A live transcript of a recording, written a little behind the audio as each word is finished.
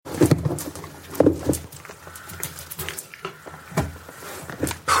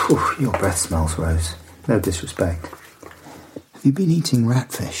Ooh, your breath smells, Rose. No disrespect. Have you been eating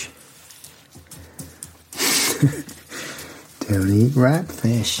ratfish? Don't eat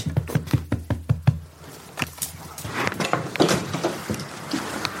ratfish.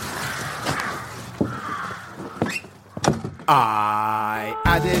 I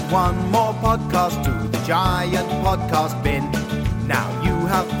added one more podcast to the giant podcast bin. Now you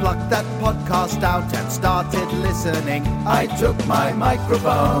have plucked that podcast out and started listening. I took my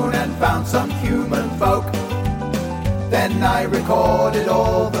microphone and found some human folk. Then I recorded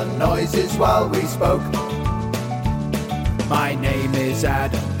all the noises while we spoke. My name is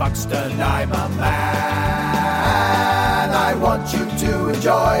Adam Buxton, I'm a man. I want you to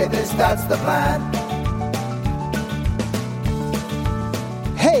enjoy this, that's the plan.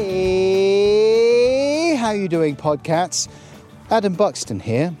 Hey, how you doing, podcats? Adam Buxton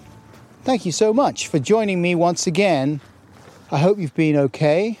here. Thank you so much for joining me once again. I hope you've been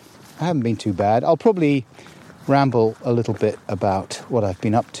okay. I haven't been too bad. I'll probably ramble a little bit about what I've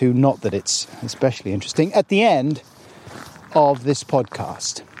been up to, not that it's especially interesting, at the end of this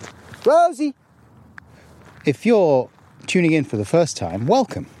podcast. Rosie! If you're tuning in for the first time,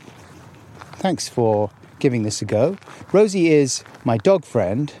 welcome. Thanks for giving this a go. Rosie is my dog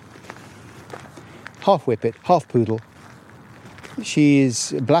friend, half whippet, half poodle. She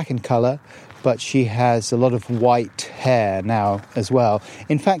is black in colour, but she has a lot of white hair now as well.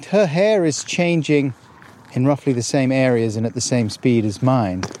 In fact, her hair is changing in roughly the same areas and at the same speed as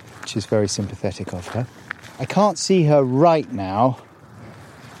mine, which is very sympathetic of her. I can't see her right now,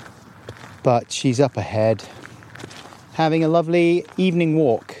 but she's up ahead, having a lovely evening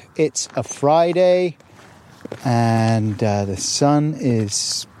walk. It's a Friday, and the sun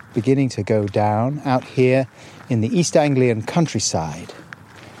is beginning to go down out here in the East Anglian countryside.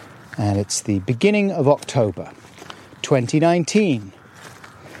 And it's the beginning of October 2019.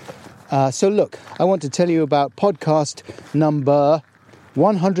 So look, I want to tell you about podcast number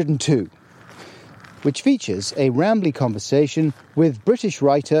 102, which features a rambly conversation with British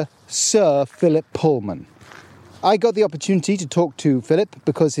writer Sir Philip Pullman. I got the opportunity to talk to Philip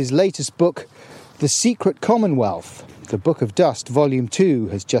because his latest book, The Secret Commonwealth, The Book of Dust, Volume 2,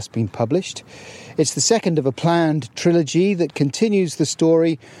 has just been published. It's the second of a planned trilogy that continues the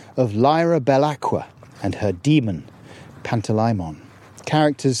story of Lyra Belacqua and her demon, Pantalaimon,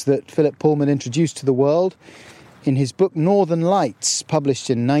 characters that Philip Pullman introduced to the world in his book Northern Lights, published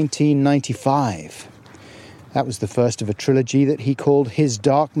in 1995. That was the first of a trilogy that he called His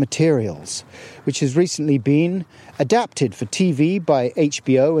Dark Materials, which has recently been adapted for TV by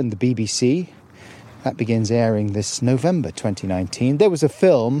HBO and the BBC. That begins airing this November 2019. There was a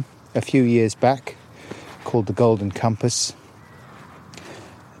film a few years back called The Golden Compass.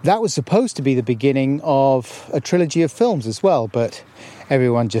 That was supposed to be the beginning of a trilogy of films as well, but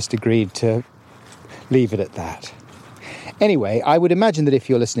everyone just agreed to leave it at that. Anyway, I would imagine that if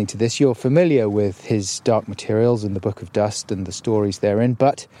you're listening to this, you're familiar with His Dark Materials and the Book of Dust and the stories therein,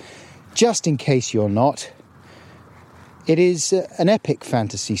 but just in case you're not, it is an epic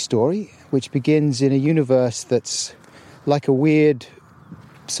fantasy story which begins in a universe that's like a weird,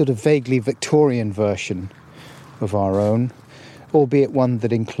 sort of vaguely Victorian version of our own, albeit one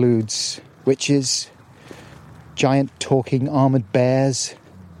that includes witches, giant talking armoured bears,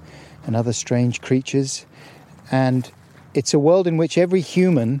 and other strange creatures. And it's a world in which every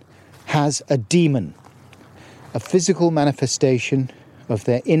human has a demon, a physical manifestation of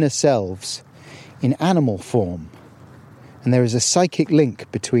their inner selves in animal form. And there is a psychic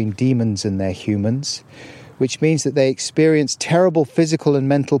link between demons and their humans, which means that they experience terrible physical and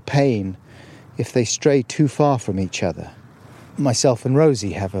mental pain if they stray too far from each other. Myself and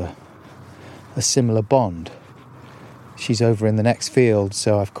Rosie have a similar bond. She's over in the next field,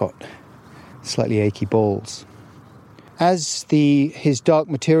 so I've got slightly achy balls. As His Dark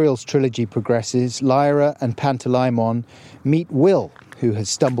Materials trilogy progresses, Lyra and Pantalaimon meet Will, who has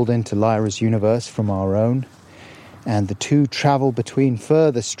stumbled into Lyra's universe from our own, and the two travel between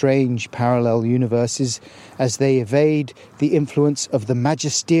further strange parallel universes as they evade the influence of the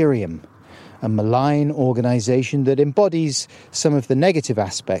Magisterium, a malign organisation that embodies some of the negative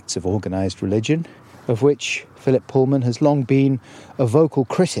aspects of organised religion, of which Philip Pullman has long been a vocal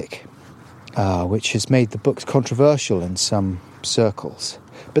critic, which has made the books controversial in some circles.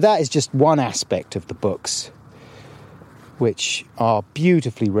 But that is just one aspect of the books, which are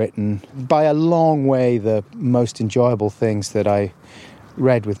beautifully written, by a long way the most enjoyable things that I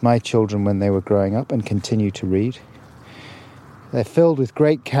read with my children when they were growing up and continue to read. They're filled with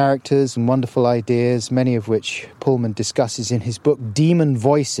great characters and wonderful ideas, many of which Pullman discusses in his book Demon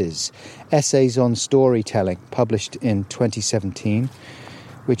Voices, Essays on Storytelling, published in 2017,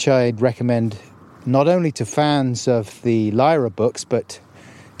 which I'd recommend not only to fans of the Lyra books, but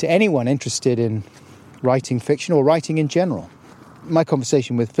to anyone interested in writing fiction or writing in general. My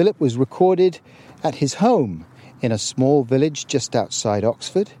conversation with Philip was recorded at his home in a small village just outside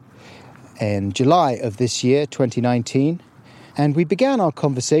Oxford in July of this year, 2019. And we began our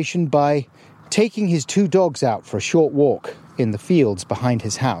conversation by taking his 2 dogs out for a short walk in the fields behind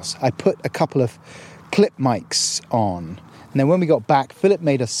his house. I put a couple of clip mics on. And then when we got back, Philip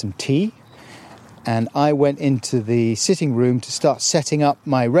made us some tea. And I went into the sitting room to start setting up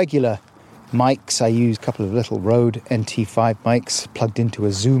my regular mics. I use a couple of little Rode NT5 mics plugged into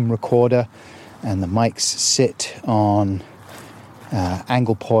a Zoom recorder. And the mics sit on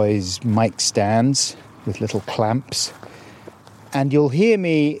Anglepoise mic stands with little clamps. And you'll hear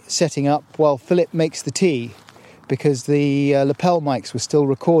me setting up while Philip makes the tea, because the lapel mics were still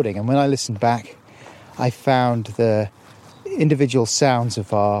recording. And when I listened back, I found the individual sounds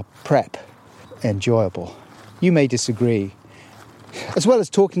of our prep enjoyable. You may disagree. As well as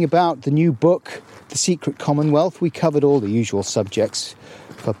talking about the new book, The Secret Commonwealth, we covered all the usual subjects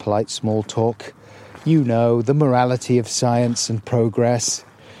for polite small talk. You know, the morality of science and progress,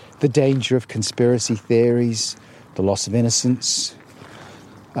 the danger of conspiracy theories, the loss of innocence,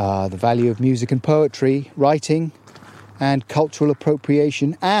 the value of music and poetry, writing, and cultural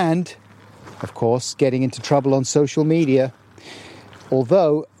appropriation, and, of course, getting into trouble on social media.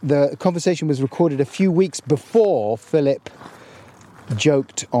 Although the conversation was recorded a few weeks before Philip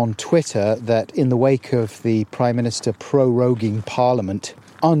joked on Twitter that in the wake of the Prime Minister proroguing Parliament,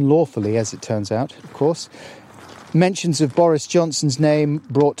 unlawfully as it turns out, of course, mentions of Boris Johnson's name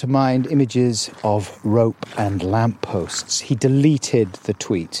brought to mind images of rope and lampposts. He deleted the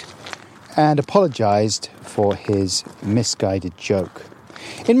tweet and apologised for his misguided joke,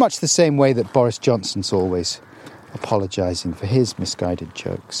 in much the same way that Boris Johnson's always apologising for his misguided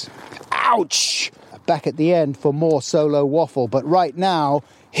jokes. Ouch! Back at the end for more solo waffle, but right now,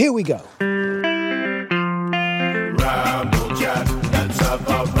 here we go. Ramble chat, let's have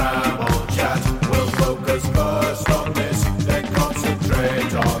a ramble chat. We'll focus first on this, then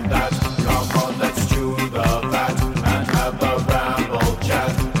concentrate on that. Come on, let's chew the fat and have a ramble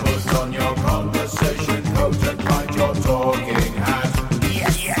chat. Put on your conversation coat and find your talking hat.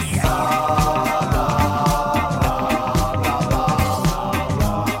 Yes, yes, yes.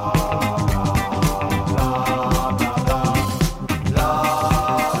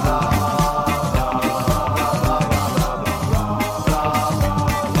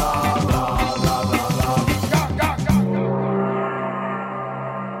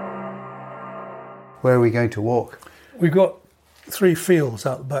 Where are we going to walk? We've got 3 fields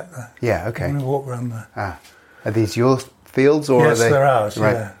out the back there. Yeah, okay. We're going to walk around there. Are these your fields or yes, are they? They're ours,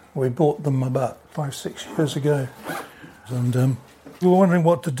 right. yeah. We bought them about 5-6 years ago. And we were wondering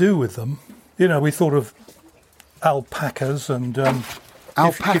what to do with them. You know, we thought of alpacas and...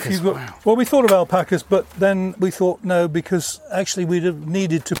 Alpacas, wow. Well, we thought of alpacas, but then we thought no, because actually we'd have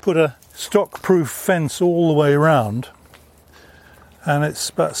needed to put a stock-proof fence all the way around. And it's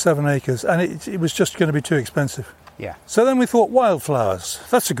about 7 acres, and it was just going to be too expensive. Yeah. So then we thought wildflowers.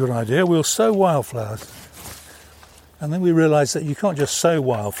 That's a good idea. We'll sow wildflowers. And then we realised that you can't just sow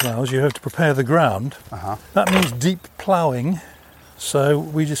wildflowers. You have to prepare the ground. Uh-huh. That means deep ploughing. So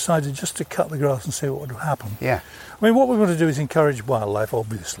we decided just to cut the grass and see what would happen. Yeah. I mean, what we want to do is encourage wildlife,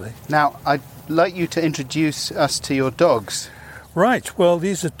 obviously. Now, I'd like you to introduce us to your dogs. Right. Well,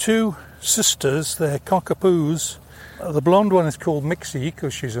 these are 2 sisters. They're cockapoos. The blonde one is called Mixie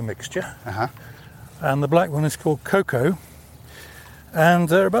because she's a mixture. Uh-huh. And the black one is called Coco. And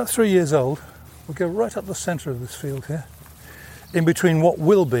they're about 3 years old. We'll go right up the centre of this field here, in between what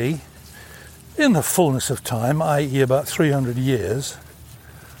will be, in the fullness of time, i.e. about 300 years,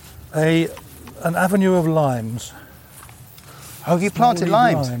 an avenue of limes. Oh, you planted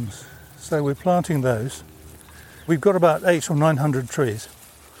limes? So we're planting those. We've got about 800 or 900 trees.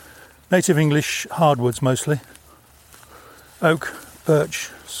 Native English hardwoods mostly. Oak,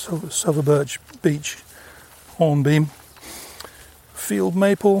 birch, silver birch, beech, hornbeam, field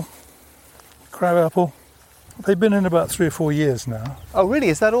maple, crabapple. They've been in about 3 or 4 years now. Oh, really?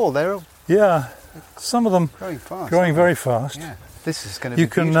 Is that all? They're Yeah, some of them growing fast. Growing very fast. Yeah, this is going to be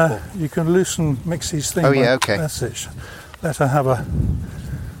beautiful. You can loosen Mixie's thing. Oh, yeah, okay. That's it. Let her have a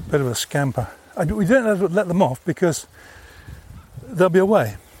bit of a scamper. We don't let them off because they'll be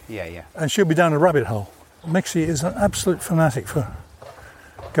away. Yeah, yeah. And she'll be down a rabbit hole. Mixie is an absolute fanatic for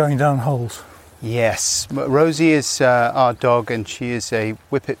going down holes. Yes. Rosie is our dog, and she is a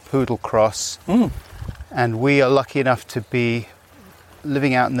Whippet Poodle cross. Mm. And we are lucky enough to be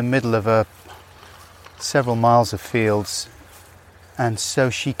living out in the middle of several miles of fields. and so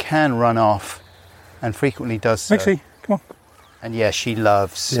she can run off, and frequently does so. Mixie, come on. And yeah, she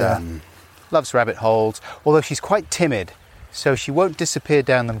loves loves rabbit holes, although she's quite timid, so she won't disappear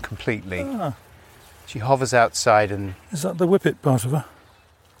down them completely. Ah. She hovers outside and... Is that the whippet part of her?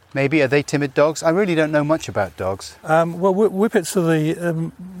 Maybe. Are they timid dogs? I really don't know much about dogs. Well, whippets are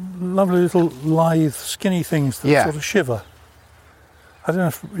the lovely little lithe, skinny things that sort of shiver. I don't know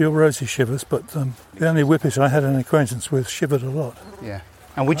if your Rosie shivers, but the only whippet I had an acquaintance with shivered a lot. Yeah.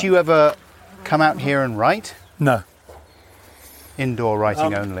 And would you ever come out here and write? No. Indoor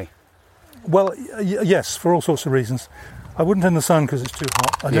writing only? Well, yes, for all sorts of reasons. I wouldn't in the sun because it's too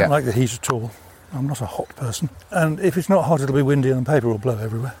hot. I don't like the heat at all. I'm not a hot person. And if it's not hot, it'll be windy and the paper will blow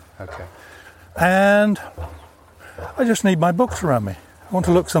everywhere. Okay. And I just need my books around me. I want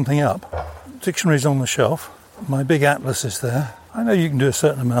to look something up. Dictionary's on the shelf. My big atlas is there. I know you can do a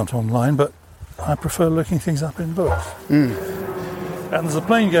certain amount online, but I prefer looking things up in books. And there's a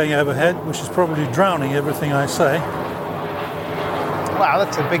plane going overhead, which is probably drowning everything I say. Wow,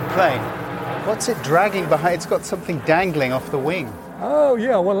 that's a big plane. What's it dragging behind? It's got something dangling off the wing. Oh,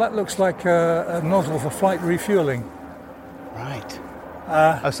 yeah, well, that looks like a nozzle for flight refuelling. Right.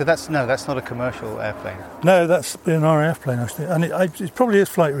 So that's not a commercial airplane. No, that's an RAF plane, actually. And it probably is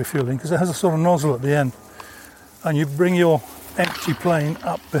flight refuelling because it has a sort of nozzle at the end. And you bring your empty plane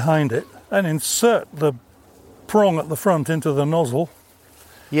up behind it and insert the prong at the front into the nozzle.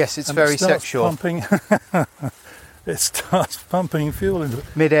 Yes, it's very sexual. It starts pumping fuel into it.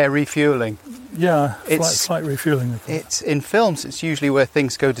 Mid-air refueling. Yeah, flight refueling. It's in films. It's usually where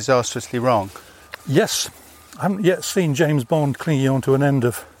things go disastrously wrong. Yes, I haven't yet seen James Bond clinging onto an end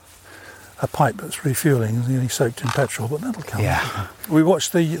of a pipe that's refueling, nearly soaked in petrol, but that'll come. Yeah. We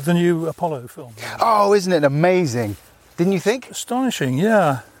watched the new Apollo film. Oh, isn't it amazing? Didn't you think? Astonishing,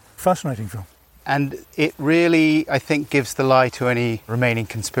 yeah. Fascinating film. And it really, I think, gives the lie to any remaining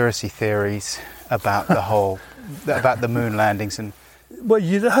conspiracy theories about the whole, about the moon landings. And well,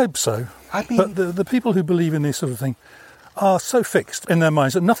 you'd hope so. I mean, but the people who believe in this sort of thing are so fixed in their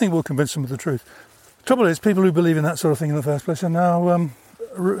minds that nothing will convince them of the truth. The trouble is, people who believe in that sort of thing in the first place are now,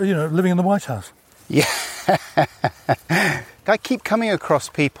 living in the White House. Yeah. I keep coming across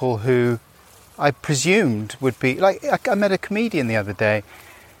people who I presumed would be... Like, I met a comedian the other day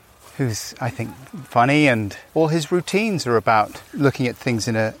who's, I think, funny, and all his routines are about looking at things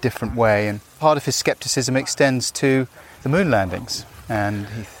in a different way, and part of his scepticism extends to the moon landings. And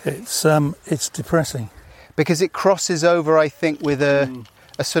it's depressing. Because it crosses over, I think, with a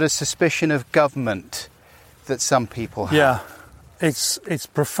sort of suspicion of government that some people have. Yeah, it's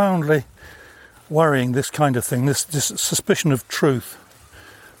profoundly worrying, this kind of thing, this suspicion of truth,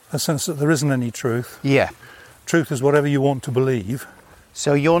 a sense that there isn't any truth. Yeah. Truth is whatever you want to believe.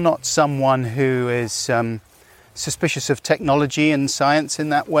 So you're not someone who is suspicious of technology and science in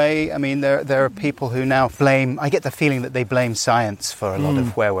that way? I mean, there are people who now blame... I get the feeling that they blame science for a lot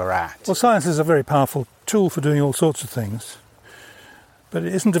of where we're at. Well, science is a very powerful tool for doing all sorts of things, but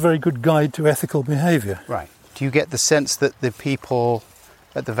it isn't a very good guide to ethical behaviour. Right. Do you get the sense that the people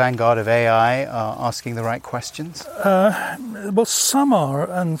at the vanguard of AI are asking the right questions? Well, some are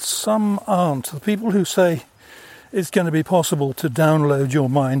and some aren't. The people who say it's going to be possible to download your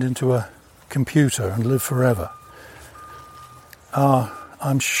mind into a computer and live forever are,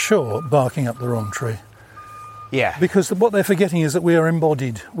 I'm sure, barking up the wrong tree. Yeah. Because what they're forgetting is that we are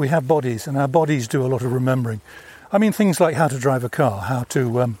embodied. We have bodies, and our bodies do a lot of remembering. I mean, things like how to drive a car, how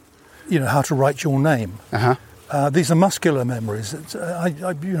to write your name. Uh-huh. These are muscular memories. I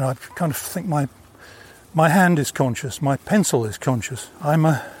kind of think my hand is conscious, my pencil is conscious. I'm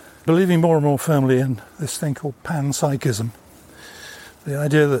believing more and more firmly in this thing called panpsychism. The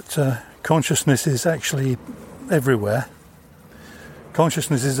idea that consciousness is actually everywhere.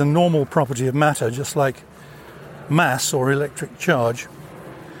 Consciousness is a normal property of matter, just like mass or electric charge.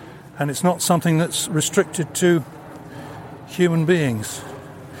 And it's not something that's restricted to human beings.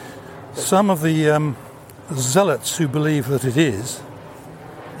 Some of the zealots who believe that it is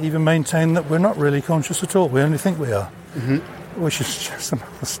even maintain that we're not really conscious at all. We only think we are. Mm-hmm. Which is just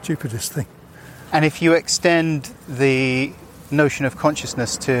the stupidest thing. And if you extend the notion of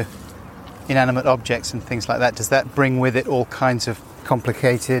consciousness to inanimate objects and things like that, does that bring with it all kinds of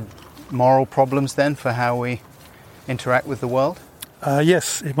complicated moral problems then for how we interact with the world?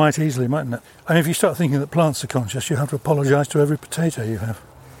 Yes, it might easily, mightn't it? And if you start thinking that plants are conscious, you have to apologise to every potato you have.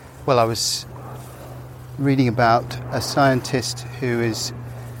 Well, I was reading about a scientist who is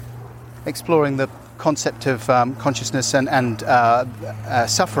exploring the concept of consciousness and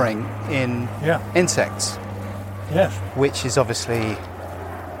suffering in insects. Yes. Which is obviously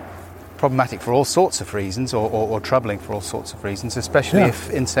problematic for all sorts of reasons, or troubling for all sorts of reasons, especially if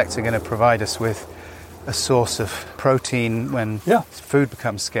insects are going to provide us with a source of protein when food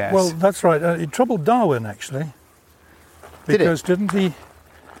becomes scarce. Well, that's right. It troubled Darwin, actually. Because didn't he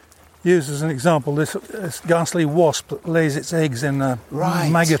use as an example this ghastly wasp that lays its eggs in a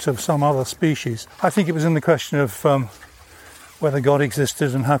maggot of some other species? I think it was in the question of whether God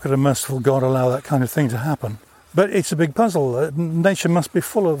existed and how could a merciful God allow that kind of thing to happen. But it's a big puzzle. Nature must be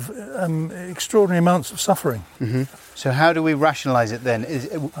full of extraordinary amounts of suffering. Mm-hmm. So how do we rationalise it then?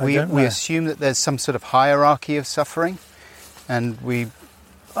 We assume that there's some sort of hierarchy of suffering, and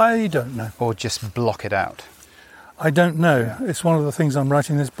I don't know. Or just block it out? I don't know. It's one of the things I'm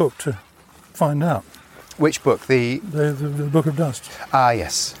writing this book to find out. Which book? The Book of Dust. Ah,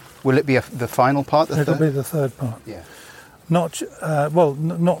 yes. Will it be the final part? It'll be the third part. Yeah. Not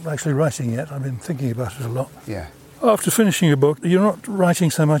actually writing yet. I've been thinking about it a lot. Yeah. After finishing a book, you're not writing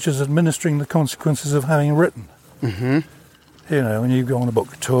so much as administering the consequences of having written. Mm-hmm. You know, when you go on a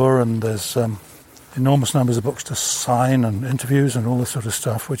book tour and there's enormous numbers of books to sign and interviews and all this sort of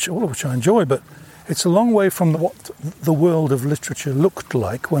stuff, all of which I enjoy, but it's a long way from what the world of literature looked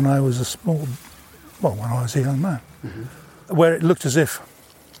like when I was when I was a young man, where it looked as if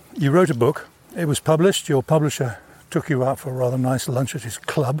you wrote a book, it was published, your publisher took you out for a rather nice lunch at his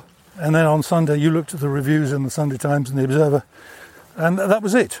club, and then on Sunday you looked at the reviews in the Sunday Times and the Observer, and that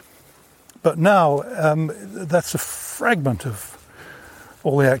was it. But now that's a fragment of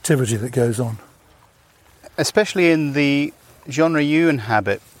all the activity that goes on. Especially in the genre you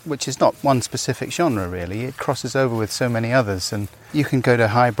inhabit, which is not one specific genre really, it crosses over with so many others, and you can go to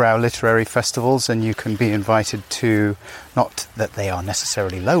highbrow literary festivals and you can be invited to, not that they are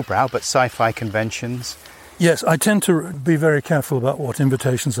necessarily lowbrow, but sci-fi conventions. Yes, I tend to be very careful about what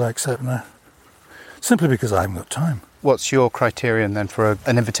invitations I accept now, simply because I haven't got time. What's your criterion then for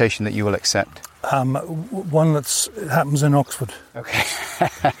an invitation that you will accept? One that happens in Oxford. Okay.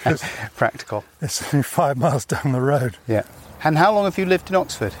 Practical. It's only 5 miles down the road. Yeah. And how long have you lived in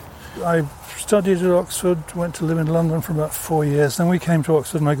Oxford? I studied at Oxford, went to live in London for about 4 years. Then we came to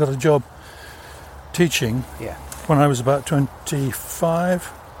Oxford and I got a job teaching when I was about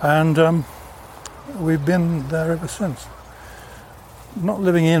 25. And we've been there ever since. Not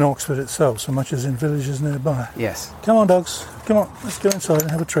living in Oxford itself so much as in villages nearby. Yes. Come on, dogs. Come on, let's go inside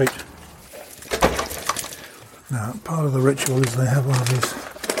and have a treat. Now, part of the ritual is they have one of these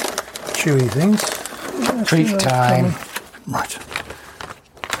chewy things. Treat time. Right.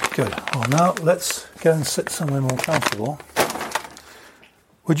 Good. Well, now let's go and sit somewhere more comfortable.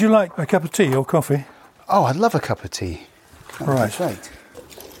 Would you like a cup of tea or coffee? Oh, I'd love a cup of tea. Right. Great.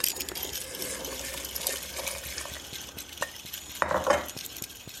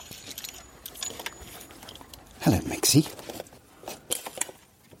 Hello, Mixie.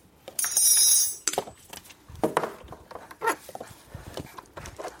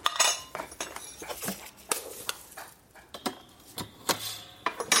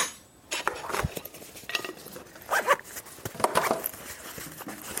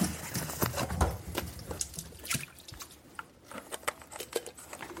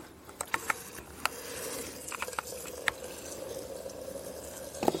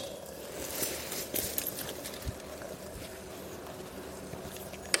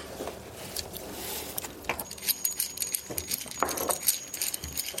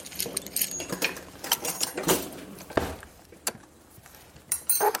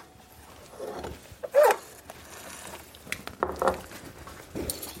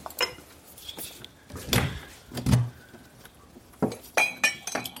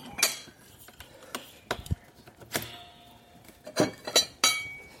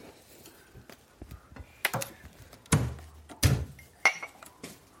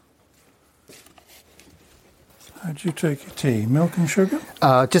 How'd you take your tea? Milk and sugar?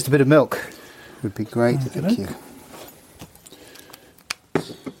 Just a bit of milk would be great. Thank you.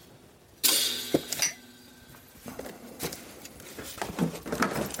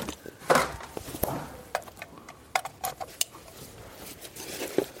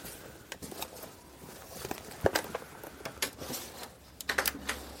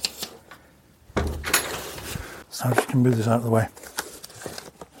 So I can move this out of the way.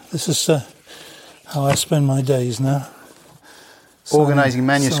 This is how I spend my days now. Organising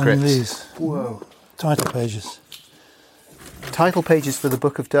manuscripts. These. Whoa. Title pages. Title pages for the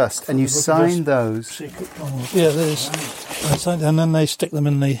Book of Dust, and you sign those. Secret. Yeah, there's. And then they stick them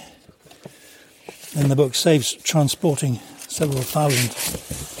in the book. Saves transporting several thousand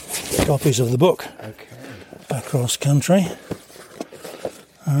copies of the book across country.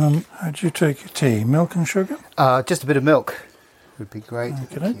 How'd you take your tea? Milk and sugar? Just a bit of milk would be great.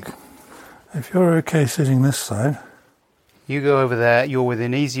 Thank you. If you're okay sitting this side... You go over there. You're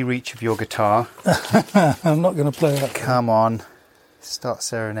within easy reach of your guitar. I'm not going to play that. Come on. Start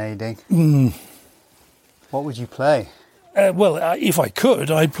serenading. What would you play? If I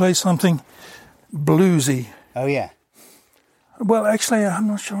could, I'd play something bluesy. Oh, yeah. Well, actually, I'm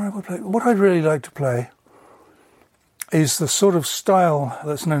not sure I would play. What I'd really like to play is the sort of style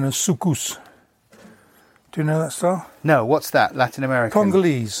that's known as soukous. Do you know that style? No, what's that? Latin American?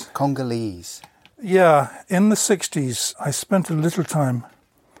 Congolese. Yeah, in the 60s, I spent a little time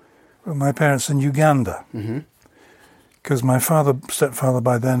with my parents in Uganda. Because my stepfather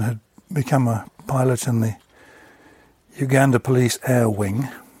by then had become a pilot in the Uganda Police Air Wing.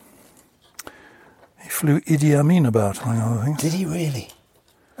 He flew Idi Amin about, among other things. Did he really?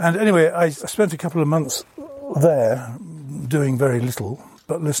 And anyway, I spent a couple of months there doing very little,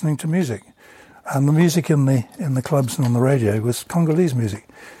 but listening to music. And the music in the clubs and on the radio was Congolese music.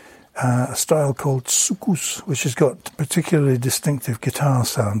 A style called soukous, which has got particularly distinctive guitar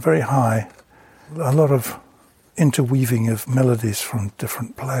sound, very high, a lot of interweaving of melodies from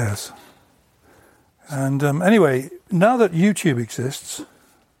different players. And anyway, now that YouTube exists,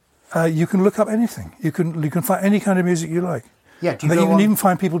 you can look up anything. You can find any kind of music you like. Yeah, you can even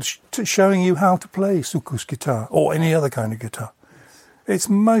find people showing you how to play soukous guitar or any other kind of guitar. It's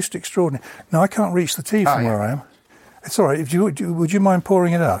most extraordinary. Now, I can't reach the tea from where I am. It's all right. Would you mind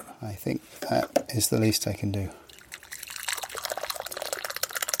pouring it out? I think that is the least I can do.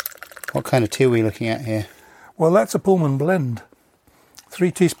 What kind of tea are we looking at here? Well, that's a Pullman blend. 3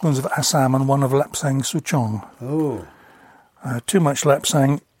 teaspoons of Assam and 1 of Lapsang Souchong. Oh. Too much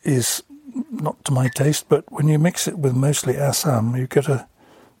Lapsang is not to my taste, but when you mix it with mostly Assam, you get a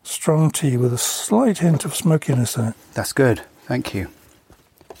strong tea with a slight hint of smokiness in it. That's good. Thank you.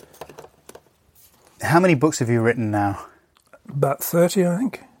 How many books have you written now? About 30, I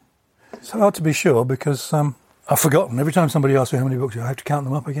think. It's hard to be sure because I've forgotten. Every time somebody asks me how many books, I have to count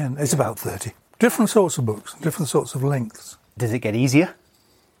them up again. It's about 30. Different sorts of books, different sorts of lengths. Does it get easier?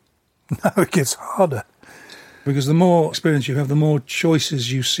 No, it gets harder. Because the more experience you have, the more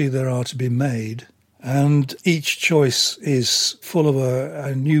choices you see there are to be made. And each choice is full of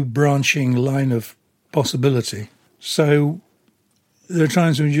a new branching line of possibility. So there are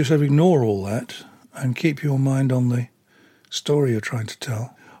times when you just have to ignore all that and keep your mind on the story you're trying to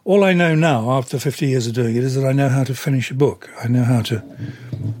tell. All I know now, after 50 years of doing it, is that I know how to finish a book. I know how to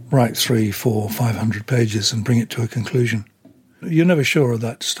write 300, 400, 500 pages and bring it to a conclusion. You're never sure of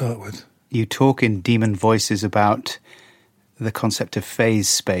that to start with. You talk in Demon Voices about the concept of phase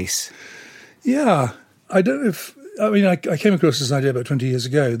space. Yeah. I came across this idea about 20 years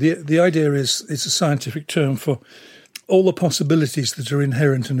ago. The idea is it's a scientific term for all the possibilities that are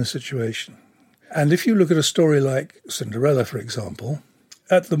inherent in a situation. And if you look at a story like Cinderella, for example,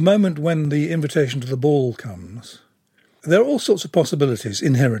 at the moment when the invitation to the ball comes, there are all sorts of possibilities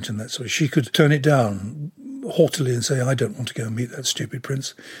inherent in that story. She could turn it down haughtily and say, I don't want to go and meet that stupid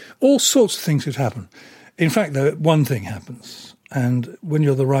prince. All sorts of things could happen. In fact, though, one thing happens. And when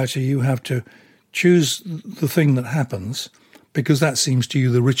you're the writer, you have to choose the thing that happens because that seems to you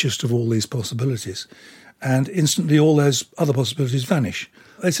the richest of all these possibilities. And instantly all those other possibilities vanish.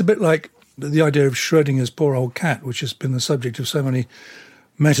 It's a bit like the idea of Schrödinger's poor old cat, which has been the subject of so many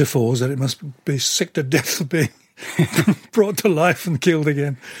metaphors that it must be sick to death of being brought to life and killed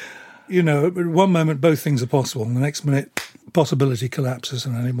again. You know, at one moment both things are possible, and the next minute possibility collapses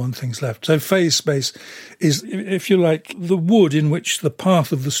and only one thing's left. So phase space is, if you like, the wood in which the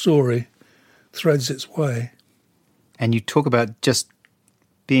path of the story threads its way. And you talk about just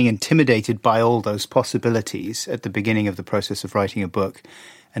being intimidated by all those possibilities at the beginning of the process of writing a book,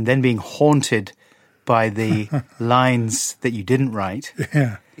 and then being haunted by the lines that you didn't write.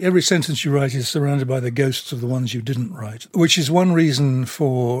 Yeah. Every sentence you write is surrounded by the ghosts of the ones you didn't write, which is one reason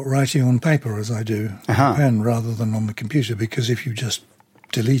for writing on paper, as I do, on pen rather than on the computer, because if you just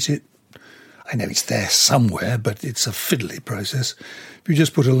delete it, I know it's there somewhere, but it's a fiddly process. If you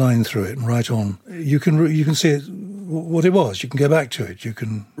just put a line through it and write on, you can see it, what it was. You can go back to it. You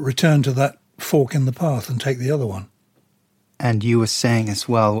can return to that fork in the path and take the other one. And you were saying as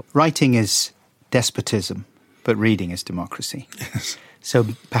well, writing is despotism, but reading is democracy. Yes. So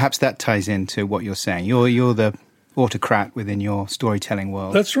perhaps that ties into what you're saying. You're the autocrat within your storytelling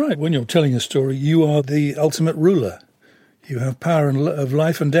world. That's right. When you're telling a story, you are the ultimate ruler. You have power of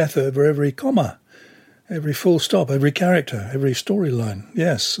life and death over every comma, every full stop, every character, every storyline.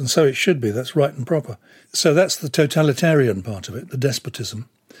 Yes, and so it should be. That's right and proper. So that's the totalitarian part of it, the despotism.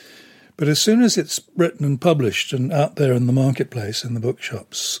 But as soon as it's written and published and out there in the marketplace, in the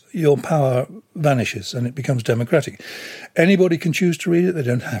bookshops, your power vanishes and it becomes democratic. Anybody can choose to read it. They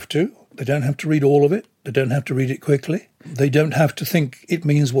don't have to. They don't have to read all of it. They don't have to read it quickly. They don't have to think it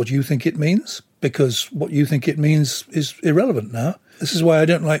means what you think it means, because what you think it means is irrelevant now. This is why I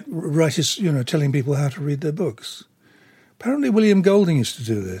don't like writers, telling people how to read their books. Apparently William Golding used to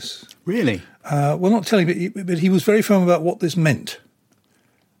do this. Really? Well, not telling, but he was very firm about what this meant.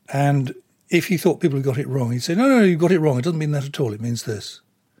 And if he thought people had got it wrong, he'd say, no, you got it wrong. It doesn't mean that at all. It means this.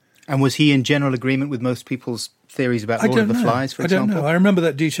 And was he in general agreement with most people's theories about Lord of the Flies, for example? I don't know. I remember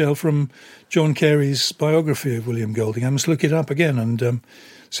that detail from John Carey's biography of William Golding. I must look it up again and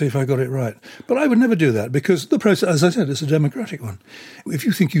see if I got it right. But I would never do that because the process, as I said, is a democratic one. If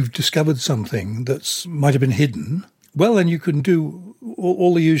you think you've discovered something that might have been hidden, well, then you can do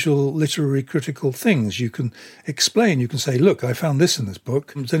all the usual literary critical things. You can explain. You can say, look, I found this in this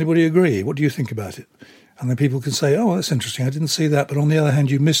book. Does anybody agree? What do you think about it? And then people can say, oh, that's interesting. I didn't see that. But on the other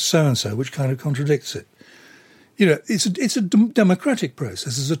hand, you missed so-and-so, which kind of contradicts it. It's a democratic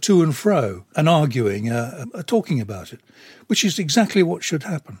process. There's a to and fro, an arguing, a talking about it, which is exactly what should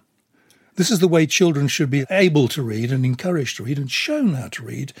happen. This is the way children should be able to read and encouraged to read and shown how to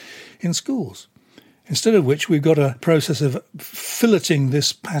read in schools. Instead of which, we've got a process of filleting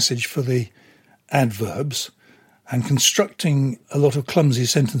this passage for the adverbs and constructing a lot of clumsy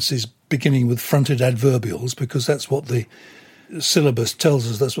sentences beginning with fronted adverbials, because that's what the syllabus tells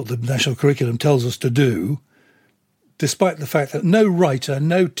us, that's what the national curriculum tells us to do, despite the fact that no writer,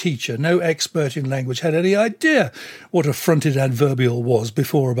 no teacher, no expert in language had any idea what a fronted adverbial was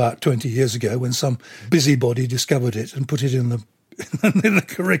before about 20 years ago, when some busybody discovered it and put it in the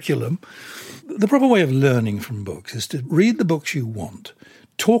curriculum. The proper way of learning from books is to read the books you want,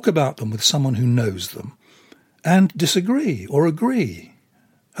 talk about them with someone who knows them, and disagree or agree,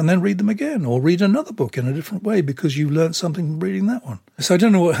 and then read them again, or read another book in a different way because you learnt something from reading that one. So I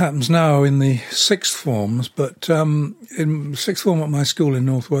don't know what happens now in the sixth forms, but in sixth form at my school in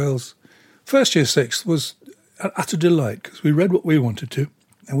North Wales, first year sixth was an utter delight because we read what we wanted to,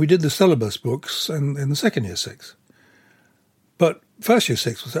 and we did the syllabus books in the second year sixth. But first year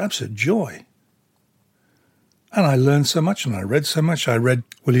sixth was an absolute joy. And I learned so much and I read so much. I read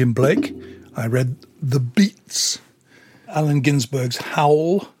William Blake. I read The Beats, Allen Ginsberg's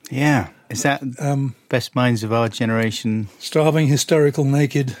Howl. Yeah. Is that Best Minds of Our Generation? Starving, Hysterical,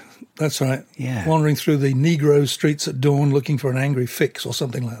 Naked. That's right. Yeah. Wandering through the Negro streets at dawn looking for an angry fix or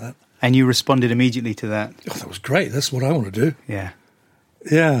something like that. And you responded immediately to that? Oh, that was great. That's what I want to do. Yeah.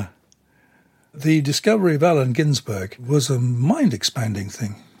 Yeah. The discovery of Allen Ginsberg was a mind-expanding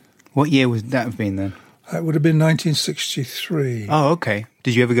thing. What year would that have been then? That would have been 1963. Oh, okay.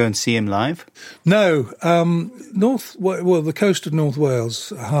 Did you ever go and see him live? No. The coast of North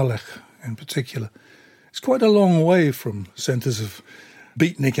Wales, Harlech in particular, it's quite a long way from centres of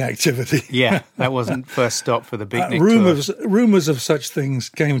beatnik activity. Yeah, that wasn't first stop for the beatnik tour. Rumours of such things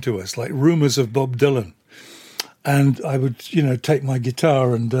came to us, like rumours of Bob Dylan. And I would, take my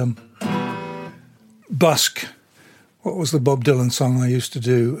guitar and busk. What was the Bob Dylan song I used to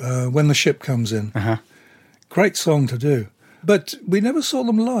do? When the Ship Comes In. Uh-huh. Great song to do. But we never saw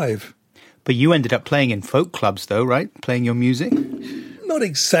them live. But you ended up playing in folk clubs, though, right? Playing your music? Not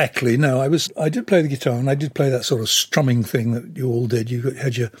exactly, no. I did play the guitar, and I did play that sort of strumming thing that you all did. You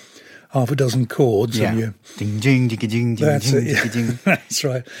had your half a dozen chords. Yeah. And you, ding, ding, ding, ding, ding, that's ding, it, ding. That's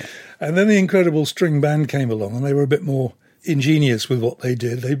right. And then the incredible string band came along, and they were a bit more ingenious with what they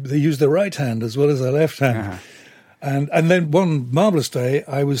did. They used their right hand as well as their left hand. Uh-huh. And then one marvellous day,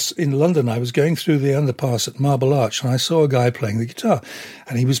 I was in London. I was going through the underpass at Marble Arch, and I saw a guy playing the guitar,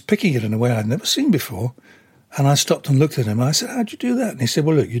 and he was picking it in a way I'd never seen before. And I stopped and looked at him, and I said, "How'd you do that?" And he said,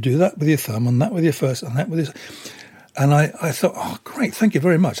 "Well, look, you do that with your thumb, and that with your first, and that with your..." And I thought, "Oh, great, thank you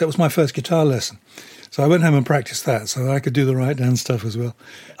very much." That was my first guitar lesson. So I went home and practiced that, so I could do the right hand stuff as well.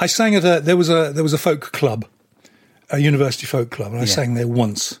 I sang at there was a folk club, a university folk club, and I sang there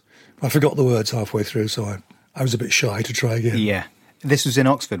once. I forgot the words halfway through, so I was a bit shy to try again. Yeah. This was in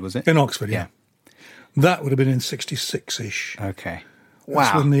Oxford, was it? In Oxford, yeah. That would have been in 66-ish. Okay.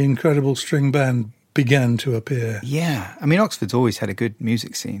 That's when the incredible string band began to appear. Yeah. I mean, Oxford's always had a good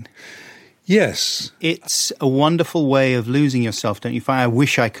music scene. Yes. It's a wonderful way of losing yourself, don't you find? I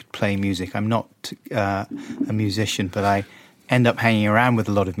wish I could play music. I'm not a musician, but I end up hanging around with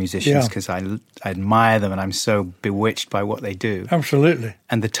a lot of musicians because I admire them and I'm so bewitched by what they do. Absolutely.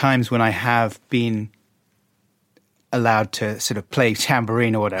 And the times when I have been allowed to sort of play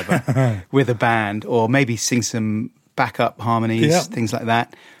tambourine or whatever with a band, or maybe sing some backup harmonies, things like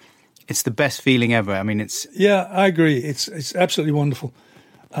that. It's the best feeling ever. I mean, it's... Yeah, I agree. It's absolutely wonderful.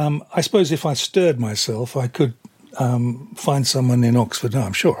 I suppose if I stirred myself, I could find someone in Oxford. No,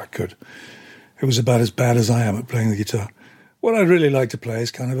 I'm sure I could. It was about as bad as I am at playing the guitar. What I'd really like to play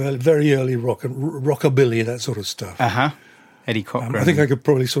is kind of a very early rockabilly, that sort of stuff. Eddie Cochran. I think I could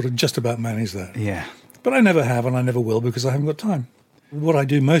probably sort of just about manage that. Yeah. But I never have, and I never will, because I haven't got time. What I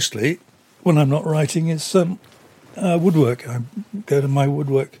do mostly when I'm not writing is woodwork. I go to my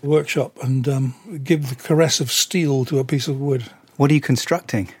woodwork workshop and give the caress of steel to a piece of wood. What are you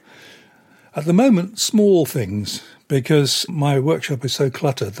constructing? At the moment, small things, because my workshop is so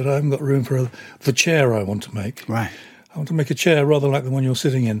cluttered that I haven't got room for the chair I want to make. Right. I want to make a chair rather like the one you're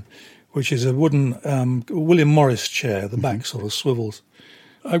sitting in, which is a wooden William Morris chair. The back sort of swivels.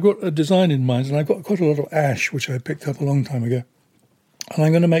 I've got a design in mind, and I've got quite a lot of ash, which I picked up a long time ago. And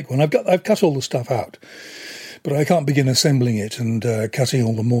I'm going to make one. I've cut all the stuff out, but I can't begin assembling it and cutting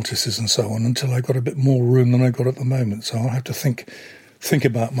all the mortises and so on until I've got a bit more room than I've got at the moment. So I'll have to think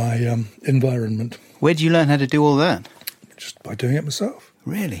about my environment. Where do you learn how to do all that? Just by doing it myself.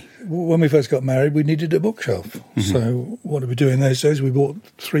 Really? When we first got married, we needed a bookshelf. Mm-hmm. So what did we do in those days? We bought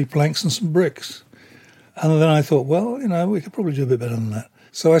 3 planks and some bricks. And then I thought, well, we could probably do a bit better than that.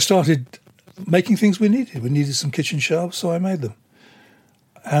 So I started making things we needed. We needed some kitchen shelves, so I made them.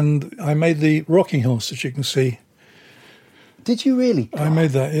 And I made the rocking horse that you can see. Did you really? I made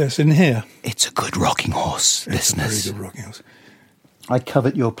that, yes, in here. It's a good rocking horse, listeners. It's a very good rocking horse. I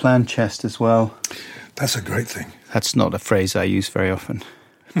covet your plan chest as well. That's a great thing. That's not a phrase I use very often.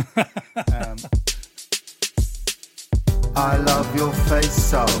 I love your face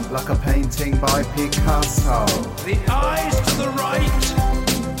so, like a painting by Picasso. The eyes to the right,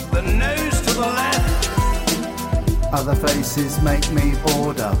 the nose to the left. Other faces make me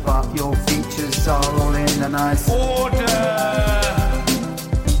border, but your features are all in a nice order.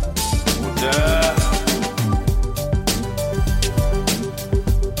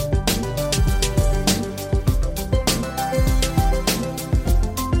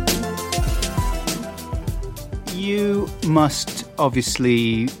 You must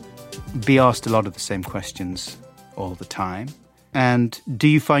obviously be asked a lot of the same questions all the time. And do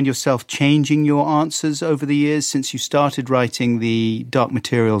you find yourself changing your answers over the years since you started writing the Dark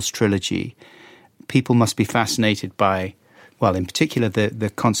Materials trilogy? People must be fascinated by, well, in particular,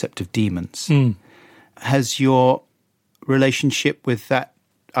 the concept of demons. Mm. Has your relationship with that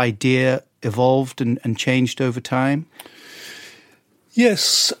idea evolved and changed over time?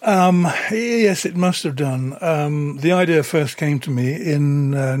 Yes, yes, it must have done. The idea first came to me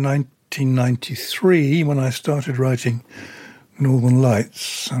in 1993 when I started writing Northern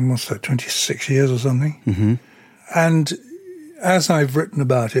Lights, and what's that, 26 years or something? Mm-hmm. And as I've written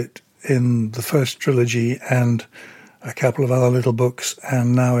about it in the first trilogy and a couple of other little books,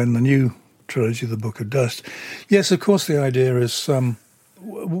 and now in the new trilogy, The Book of Dust, yes, of course the idea is,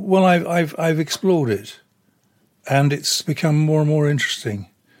 well, I've explored it. And it's become more and more interesting,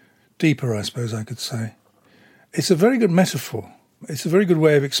 deeper, I suppose I could say. It's a very good metaphor. It's a very good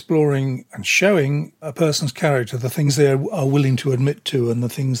way of exploring and showing a person's character, the things they are willing to admit to and the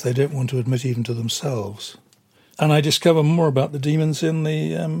things they don't want to admit even to themselves. And I discover more about the demons in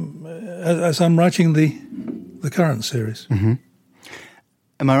the as I'm writing the current series. Mm-hmm.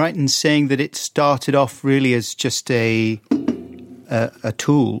 Am I right in saying that it started off really as just a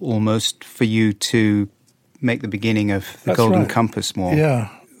tool almost for you to make the beginning of the Golden Compass more? Yeah.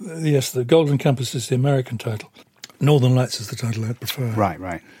 Yes, the Golden Compass is the American title. Northern Lights is the title I prefer.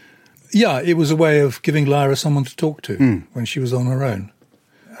 Right. Yeah, it was a way of giving Lyra someone to talk to when she was on her own.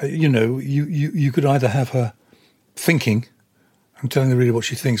 You could either have her thinking and telling the reader what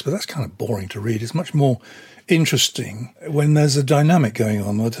she thinks, but that's kind of boring to read. It's much more interesting when there's a dynamic going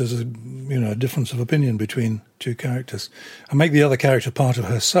on, where there's a difference of opinion between two characters. And make the other character part of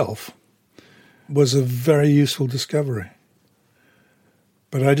herself was a very useful discovery.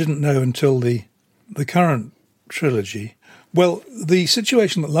 But I didn't know until the current trilogy. Well, the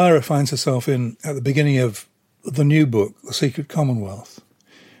situation that Lyra finds herself in at the beginning of the new book, The Secret Commonwealth,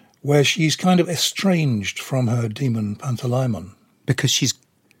 where she's kind of estranged from her demon Pantalaimon. Because she's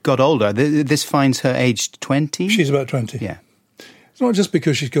got older. This finds her aged 20? She's about 20. Yeah. It's not just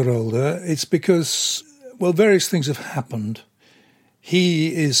because she's got older. It's because, well, various things have happened.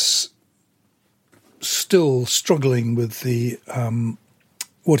 He is still struggling with the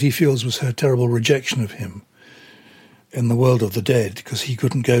what he feels was her terrible rejection of him in the world of the dead, because he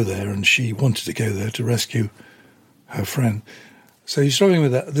couldn't go there and she wanted to go there to rescue her friend. So he's struggling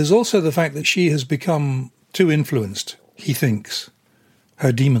with that. There's also the fact that she has become too influenced, he thinks,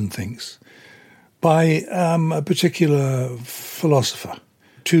 her demon thinks, by a particular philosopher,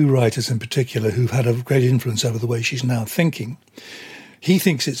 2 writers in particular who've had a great influence over the way she's now thinking. He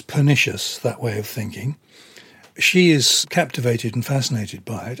thinks it's pernicious, that way of thinking. She is captivated and fascinated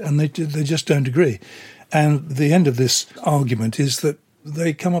by it, and they just don't agree. And the end of this argument is that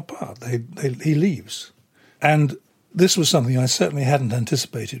they come apart. He leaves. And this was something I certainly hadn't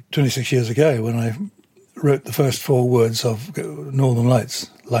anticipated 26 years ago when I wrote the first 4 words of Northern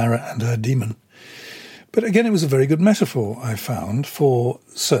Lights, Lyra and her demon. But again, it was a very good metaphor, I found, for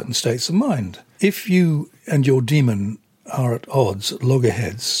certain states of mind. If you and your demon are at odds, at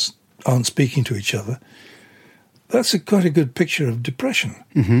loggerheads, aren't speaking to each other, that's quite a good picture of depression.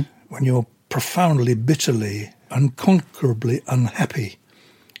 Mm-hmm. When you're profoundly, bitterly, unconquerably unhappy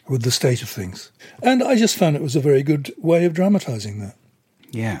with the state of things. And I just found it was a very good way of dramatising that.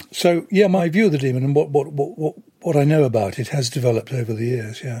 Yeah. So, yeah, my view of the demon and what I know about it has developed over the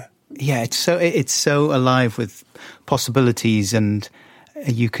years, yeah. Yeah, it's so alive with possibilities, and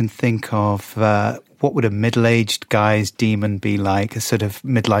you can think of what would a middle-aged guy's demon be like, a sort of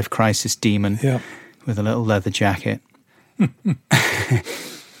midlife crisis demon with a little leather jacket,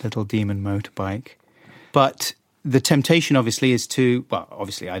 little demon motorbike. But the temptation, obviously, is to, well,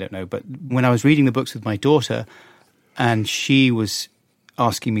 obviously, I don't know, but when I was reading the books with my daughter, and she was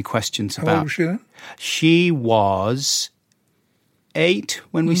asking me questions about... How old was she then? She was 8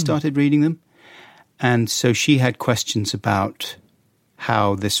 when we started reading them. And so she had questions about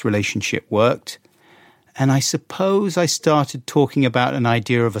how this relationship worked. And I suppose I started talking about an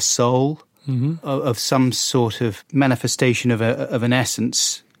idea of a soul, of some sort of manifestation of an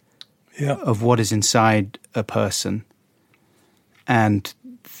essence of what is inside a person. And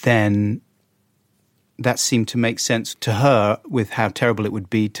then that seemed to make sense to her with how terrible it would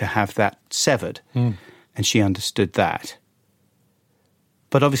be to have that severed. And she understood that.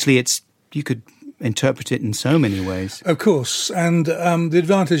 But obviously you could interpret it in so many ways. Of course. And the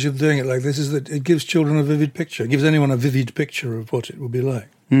advantage of doing it like this is that it gives children a vivid picture. It gives anyone a vivid picture of what it will be like.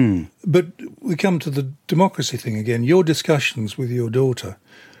 But we come to the democracy thing again. Your discussions with your daughter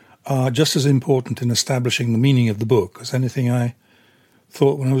are just as important in establishing the meaning of the book as anything I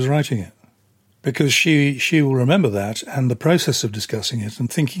thought when I was writing it. Because she will remember that, and the process of discussing it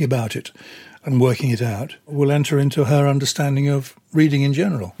and thinking about it and working it out will enter into her understanding of reading in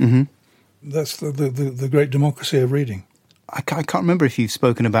general. Mm-hmm. That's the great democracy of reading. I can't remember if you've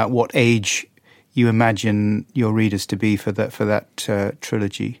spoken about what age you imagine your readers to be for that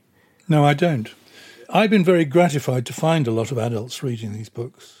trilogy. No, I don't. I've been very gratified to find a lot of adults reading these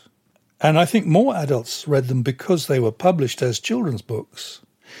books. And I think more adults read them because they were published as children's books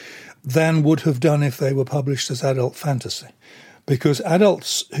than would have done if they were published as adult fantasy. Because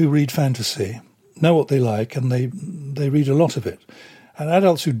adults who read fantasy know what they like, and they read a lot of it. And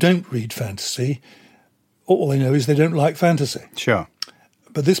adults who don't read fantasy, all they know is they don't like fantasy. Sure.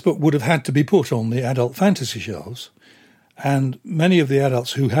 But this book would have had to be put on the adult fantasy shelves, and many of the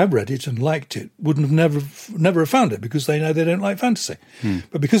adults who have read it and liked it wouldn't have never have found it because they know they don't like fantasy.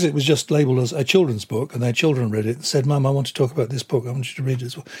 But because it was just labelled as a children's book and their children read it and said, Mum, I want to talk about this book, I want you to read it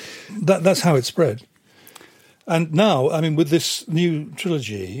as well. That's how it spread. And now, I mean, with this new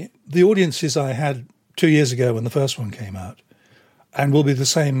trilogy, the audiences I had 2 years ago when the first one came out, and will be the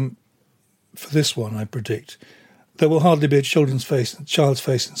same for this one, I predict, there will hardly be a child's face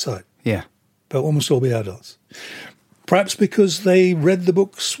in sight. Yeah. They'll almost all be adults. Perhaps because they read the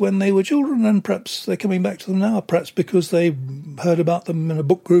books when they were children, and perhaps they're coming back to them now. Perhaps because they heard about them in a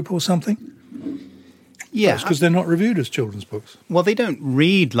book group or something. Yeah. Perhaps because they're not reviewed as children's books. Well, they don't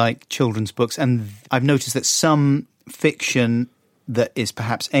read like children's books, and I've noticed that some fiction that is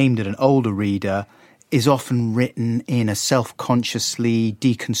perhaps aimed at an older reader is often written in a self-consciously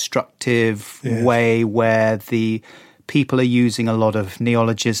deconstructive way where the people are using a lot of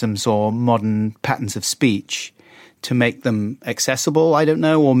neologisms or modern patterns of speech to make them accessible, I don't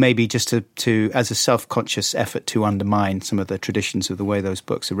know, or maybe just to as a self-conscious effort to undermine some of the traditions of the way those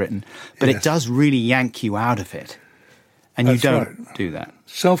books are written. But it does really yank you out of it, and you don't do that.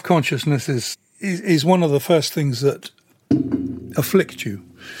 Self-consciousness is one of the first things that afflict you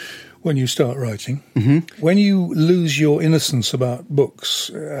when you start writing. Mm-hmm. When you lose your innocence about books,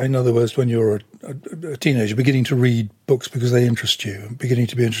 in other words, when you're a teenager beginning to read books because they interest you, beginning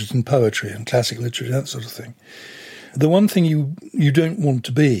to be interested in poetry and classic literature, that sort of thing, the one thing you don't want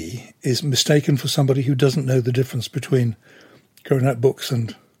to be is mistaken for somebody who doesn't know the difference between grown-up books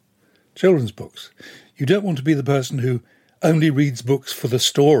and children's books. You don't want to be the person who only reads books for the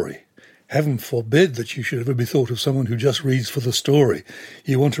story. Heaven forbid that you should ever be thought of someone who just reads for the story.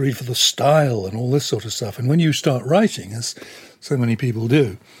 You want to read for the style and all this sort of stuff. And when you start writing, as so many people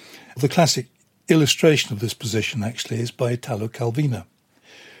do, the classic illustration of this position actually is by Italo Calvino.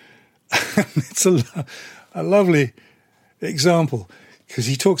 It's a lovely example because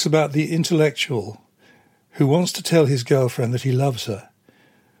he talks about the intellectual who wants to tell his girlfriend that he loves her,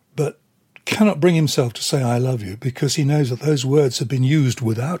 but cannot bring himself to say I love you because he knows that those words have been used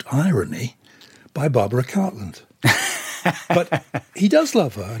without irony by Barbara Cartland. But he does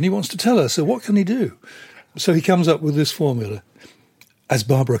love her and he wants to tell her, so what can he do? So he comes up with this formula. As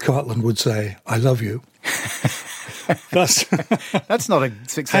Barbara Cartland would say, I love you. Thus, that's not a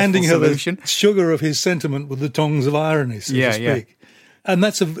successful handing solution. Her the sugar of his sentiment with the tongs of irony, so to speak. Yeah. And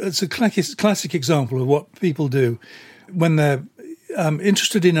it's a classic example of what people do when they're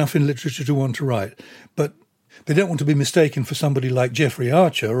interested enough in literature to want to write, but they don't want to be mistaken for somebody like Jeffrey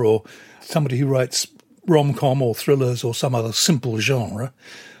Archer or somebody who writes rom-com or thrillers or some other simple genre.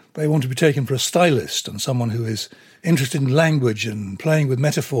 They want to be taken for a stylist and someone who is interested in language and playing with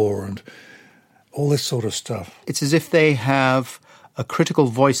metaphor and all this sort of stuff. It's as if they have a critical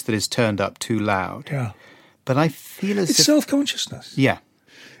voice that is turned up too loud. Yeah. But I feel as if... It's self-consciousness. Yeah.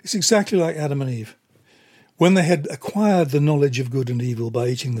 It's exactly like Adam and Eve. When they had acquired the knowledge of good and evil by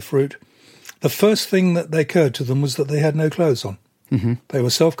eating the fruit, the first thing that occurred to them was that they had no clothes on. Mm-hmm. They were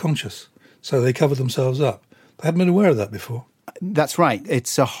self-conscious, so they covered themselves up. They hadn't been aware of that before. That's right.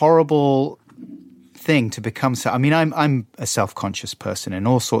 It's a horrible thing to become. I mean, I'm a self-conscious person in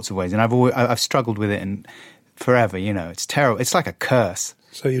all sorts of ways, and I've struggled with it forever. You know, it's terrible. It's like a curse.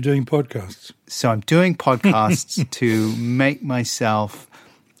 So you're doing podcasts. So I'm doing podcasts to make myself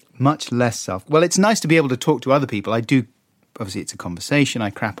much less self. Well, it's nice to be able to talk to other people. I do. Obviously, it's a conversation. I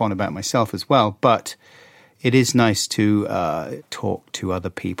crap on about myself as well, but it is nice to talk to other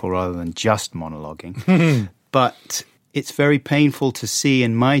people rather than just monologuing. But it's very painful to see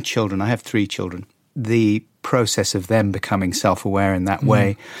in my children, I have 3 children, the process of them becoming self-aware in that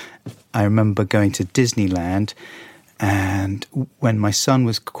way. I remember going to Disneyland, and when my son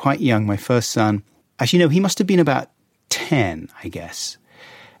was quite young, my first son, actually, no, he must have been about 10, I guess.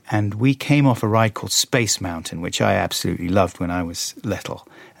 And we came off a ride called Space Mountain, which I absolutely loved when I was little.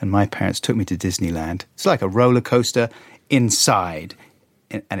 And my parents took me to Disneyland. It's like a roller coaster inside,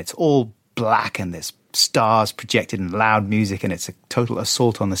 and it's all black, and there's stars projected and loud music, and it's a total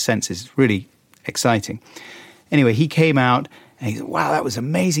assault on the senses. It's really exciting. Anyway, he came out, and he said, wow, that was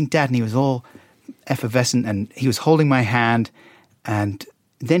amazing, Dad. And he was all effervescent, and he was holding my hand. And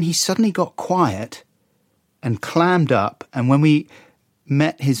then he suddenly got quiet and clammed up. And when we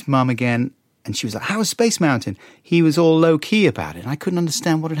met his mum again, and she was like, how was Space Mountain? He was all low-key about it, and I couldn't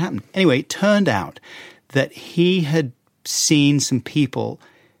understand what had happened. Anyway, it turned out that he had seen some people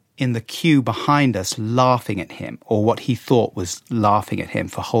in the queue behind us laughing at him, or what he thought was laughing at him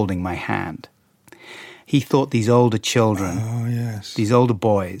for holding my hand. He thought these older children, these older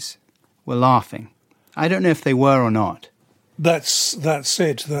boys, were laughing. I don't know if they were or not. That's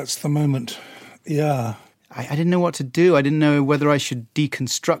it. That's the moment. Yeah. I didn't know what to do. I didn't know whether I should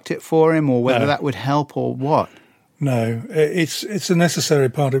deconstruct it for him or whether that would help or what. No, it's a necessary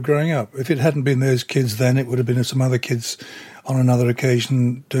part of growing up. If it hadn't been those kids then, it would have been some other kids on another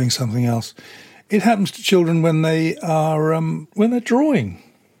occasion doing something else. It happens to children when they are when they're drawing.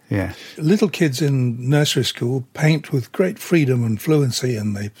 Yeah. Little kids in nursery school paint with great freedom and fluency,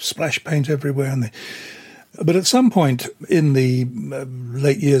 and they splash paint everywhere. But at some point in the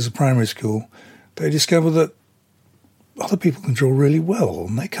late years of primary school, they discover that other people can draw really well,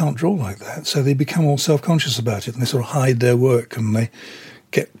 and they can't draw like that. So they become all self-conscious about it, and they sort of hide their work, and they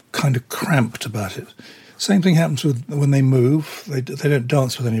get kind of cramped about it. Same thing happens when they move. They don't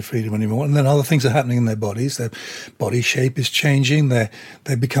dance with any freedom anymore. And then other things are happening in their bodies. Their body shape is changing. They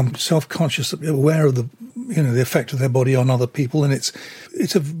become self-conscious, aware of the effect of their body on other people. And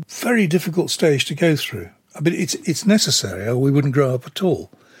it's a very difficult stage to go through. But it's necessary, or we wouldn't grow up at all.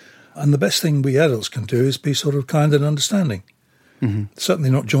 And the best thing we adults can do is be sort of kind and understanding. Mm-hmm.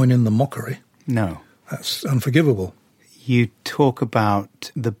 Certainly not join in the mockery. No. That's unforgivable. You talk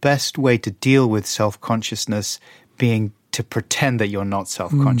about the best way to deal with self-consciousness being to pretend that you're not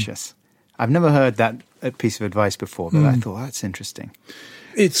self-conscious. I've never heard that piece of advice before, but I thought, that's interesting.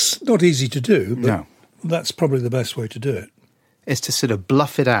 It's not easy to do, but that's probably the best way to do it. Is to sort of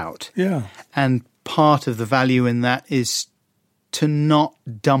bluff it out. Yeah. And part of the value in that is to not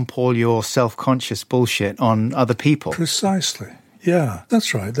dump all your self-conscious bullshit on other people. Precisely. Yeah,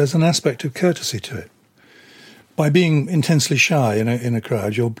 that's right. There's an aspect of courtesy to it. By being intensely shy in a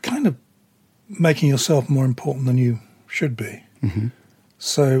crowd, you're kind of making yourself more important than you should be. Mm-hmm.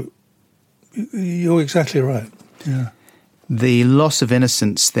 So you're exactly right. Yeah. The loss of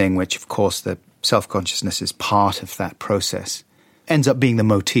innocence thing, which of course the self-consciousness is part of that process, ends up being the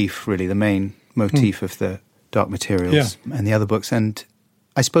motif, really, the main motif of the Dark Materials and the other books. And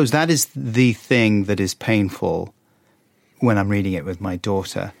I suppose that is the thing that is painful when I'm reading it with my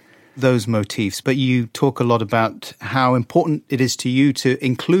daughter. those motifs, but you talk a lot about how important it is to you to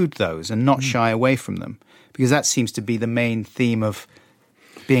include those and not shy away from them, because that seems to be the main theme of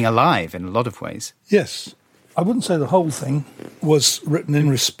being alive in a lot of ways. Yes. I wouldn't say the whole thing was written in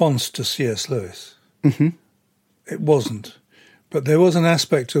response to C.S. Lewis. Mm-hmm. It wasn't. But there was an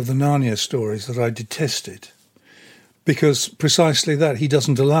aspect of the Narnia stories that I detested, because precisely that, he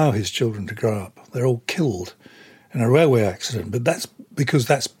doesn't allow his children to grow up. They're all killed in a railway accident. But that's because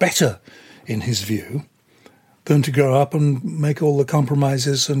that's better, in his view, than to grow up and make all the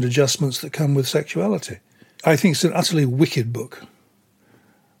compromises and adjustments that come with sexuality. I think it's an utterly wicked book.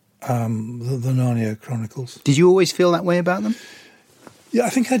 The Narnia Chronicles. Did you always feel that way about them? Yeah, I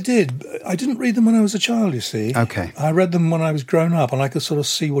think I did. I didn't read them when I was a child, you see. Okay. I read them when I was grown up, and I could sort of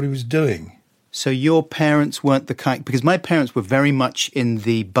see what he was doing. So your parents weren't the kind... Because my parents were very much in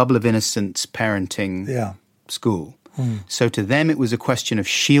the bubble of innocence parenting school. So to them, it was a question of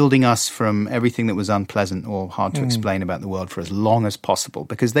shielding us from everything that was unpleasant or hard to explain about the world for as long as possible,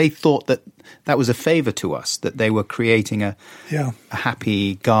 because they thought that that was a favour to us, that they were creating a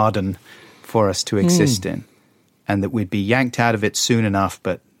happy garden for us to exist in, and that we'd be yanked out of it soon enough,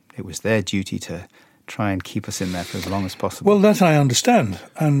 but it was their duty to try and keep us in there for as long as possible. Well, that I understand.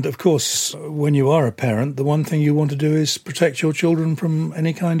 And, of course, when you are a parent, the one thing you want to do is protect your children from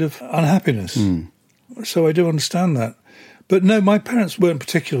any kind of unhappiness. So I do understand that. But no, my parents weren't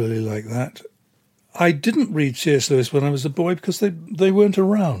particularly like that. I didn't read C.S. Lewis when I was a boy because they weren't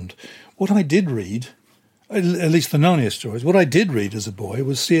around. What I did read, at least the Narnia stories, what I did read as a boy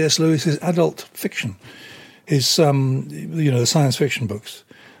was C.S. Lewis's adult fiction, his, the science fiction books,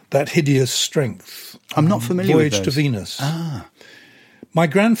 That Hideous Strength. I'm not familiar with those. Voyage to Venus. Ah. My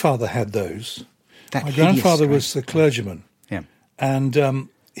grandfather had those. My grandfather was the clergyman. Yeah. And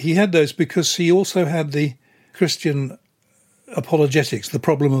he had those because he also had the Christian apologetics, The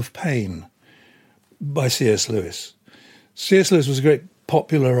Problem of Pain, by C.S. Lewis. C.S. Lewis was a great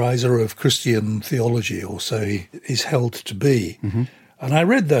popularizer of Christian theology, or so he is held to be. Mm-hmm. And I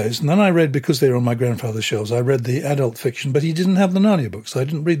read those, and then I read, because they were on my grandfather's shelves, I read the adult fiction, but he didn't have the Narnia books, so I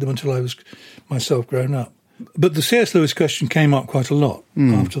didn't read them until I was myself grown up. But the C.S. Lewis question came up quite a lot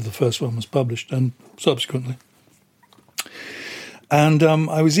after the first one was published, and subsequently. And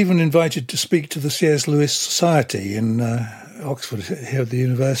I was even invited to speak to the C.S. Lewis Society in Oxford, here at the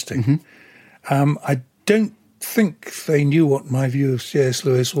university. Mm-hmm. I don't think they knew what my view of C.S.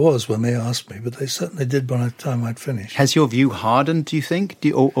 Lewis was when they asked me, but they certainly did by the time I'd finished. Has your view hardened, do you think?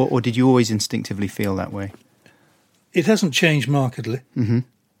 Or did you always instinctively feel that way? It hasn't changed markedly. Mm-hmm.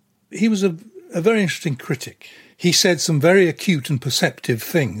 He was a very interesting critic. He said some very acute and perceptive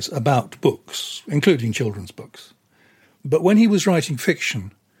things about books, including children's books. But when he was writing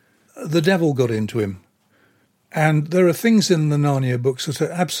fiction, the devil got into him. And there are things in the Narnia books that are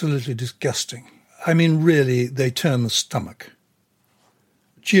absolutely disgusting. I mean, really, they turn the stomach.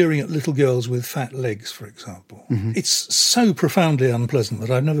 Jeering at little girls with fat legs, for example. Mm-hmm. It's so profoundly unpleasant that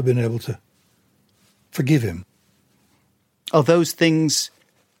I've never been able to forgive him. Are those things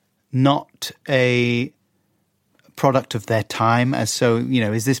not a product of their time? Is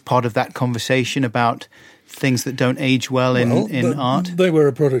this part of that conversation about things that don't age well in art? They were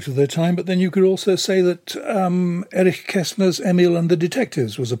a product of their time, but then you could also say that Erich Kästner's Emil and the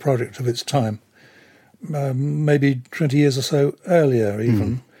Detectives was a product of its time, maybe 20 years or so earlier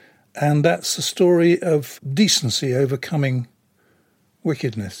even. And that's a story of decency overcoming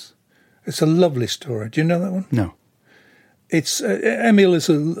wickedness. It's a lovely story. Do you know that one? No. It's Emil is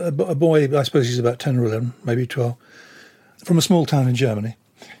a boy, I suppose he's about 10 or 11, maybe 12, from a small town in Germany.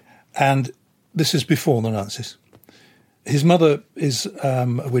 And this is before the Nazis. His mother is a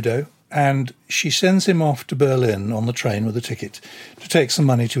widow, and she sends him off to Berlin on the train with a ticket to take some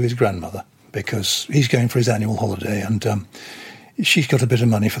money to his grandmother, because he's going for his annual holiday, and she's got a bit of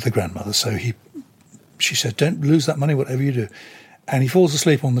money for the grandmother. So she said, don't lose that money, whatever you do. And he falls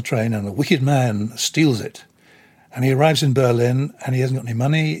asleep on the train, and a wicked man steals it. And he arrives in Berlin, and he hasn't got any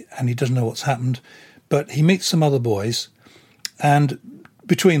money, and he doesn't know what's happened. But he meets some other boys, and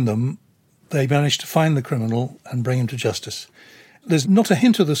between them, they manage to find the criminal and bring him to justice. There's not a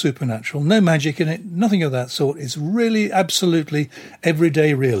hint of the supernatural, no magic in it, nothing of that sort. It's really absolutely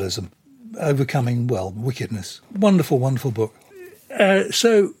everyday realism, overcoming, wickedness. Wonderful, wonderful book. We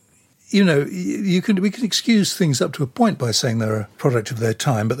can excuse things up to a point by saying they're a product of their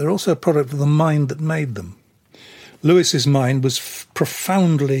time, but they're also a product of the mind that made them. Lewis's mind was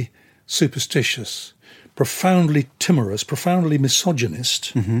profoundly superstitious, profoundly timorous, profoundly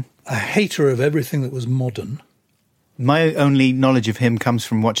misogynist, a hater of everything that was modern. My only knowledge of him comes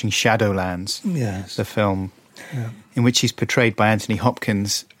from watching Shadowlands, yes, the film. Yeah. in which he's portrayed by Anthony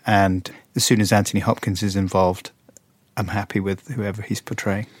Hopkins, and as soon as Anthony Hopkins is involved, I'm happy with whoever he's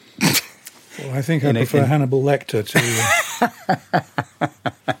portraying. Well, I think I prefer Hannibal Lecter to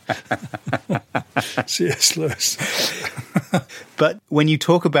C.S. Lewis. But when you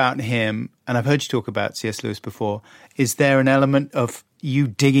talk about him, and I've heard you talk about C.S. Lewis before, is there an element of you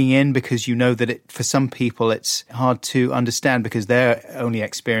digging in because you know that for some people it's hard to understand because their only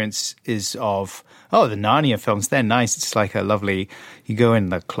experience is of, oh, the Narnia films, they're nice. It's like a lovely, you go in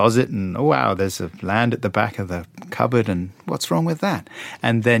the closet and, oh, wow, there's a land at the back of the cupboard and what's wrong with that?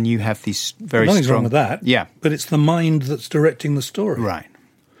 And then you have these very Nothing's strong... wrong with that. Yeah. But it's the mind that's directing the story. Right.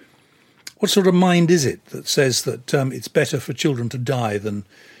 What sort of mind is it that says that it's better for children to die than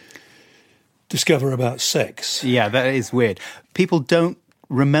discover about sex? Yeah, that is weird. People don't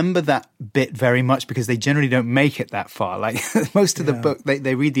remember that bit very much because they generally don't make it that far. Like most of the book,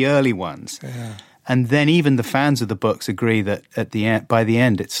 they read the early ones. Yeah. And then even the fans of the books agree that at the end, by the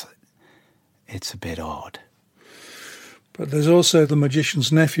end, it's a bit odd. But there's also The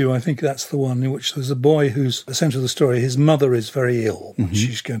Magician's Nephew. I think that's the one in which there's a boy who's the centre of the story. His mother is very ill. Mm-hmm.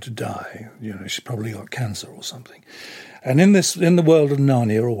 She's going to die. You know, she's probably got cancer or something. And in the world of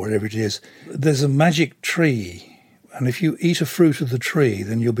Narnia or wherever it is, there's a magic tree. And if you eat a fruit of the tree,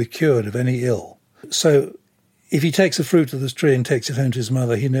 then you'll be cured of any ill. So if he takes a fruit of this tree and takes it home to his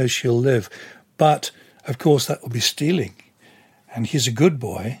mother, he knows she'll live. But, of course, that will be stealing. And he's a good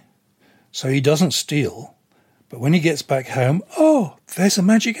boy, so he doesn't steal. But when he gets back home, oh, there's a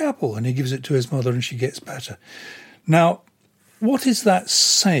magic apple, and he gives it to his mother and she gets better. Now, what is that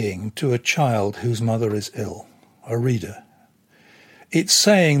saying to a child whose mother is ill, a reader? It's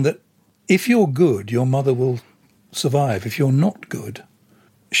saying that if you're good, your mother will survive. If you're not good,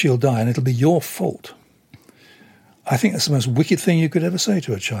 she'll die, and it'll be your fault. I think that's the most wicked thing you could ever say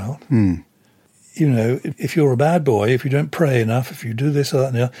to a child. You know, if you're a bad boy, if you don't pray enough, if you do this or that,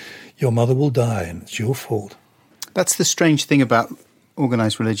 and the other, your mother will die, and it's your fault. That's the strange thing about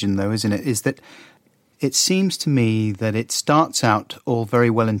organised religion, though, isn't it? Is that it seems to me that it starts out all very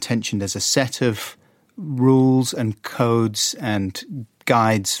well-intentioned as a set of rules and codes and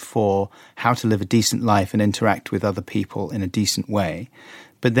guides for how to live a decent life and interact with other people in a decent way.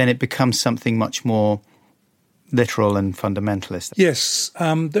 But then it becomes something much more literal and fundamentalist. Yes,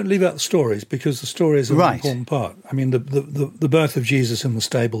 don't leave out the stories, because the stories are an important part. I mean, the birth of Jesus in the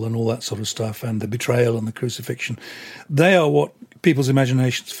stable and all that sort of stuff, and the betrayal and the crucifixion, they are what people's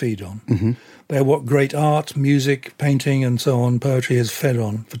imaginations feed on. Mm-hmm. They're what great art, music, painting and so on, poetry has fed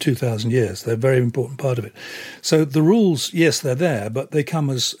on for 2,000 years. They're a very important part of it. So the rules, yes, they're there, but they come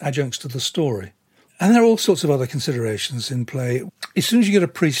as adjuncts to the story. And there are all sorts of other considerations in play. As soon as you get a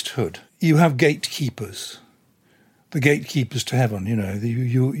priesthood, you have gatekeepers. The gatekeepers to heaven, you know,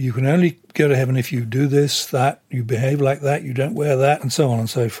 you can only go to heaven if you do this, that, you behave like that, you don't wear that, and so on and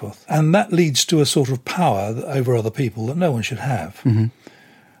so forth. And that leads to a sort of power over other people that no one should have.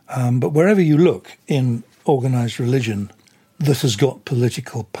 Mm-hmm. But wherever you look in organised religion that has got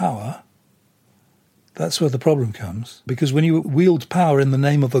political power, that's where the problem comes. Because when you wield power in the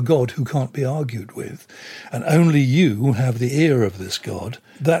name of a God who can't be argued with, and only you have the ear of this God,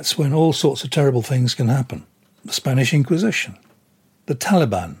 that's when all sorts of terrible things can happen. The Spanish Inquisition, the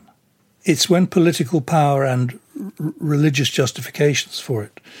Taliban. It's when political power and religious justifications for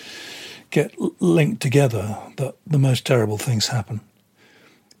it get linked together that the most terrible things happen.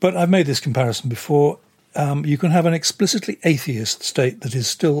 But I've made this comparison before. You can have an explicitly atheist state that is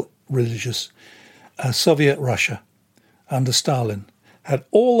still religious. Soviet Russia under Stalin had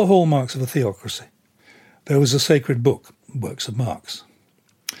all the hallmarks of a theocracy. There was a sacred book, works of Marx.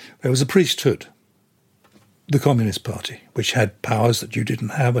 There was a priesthood, the Communist Party, which had powers that you didn't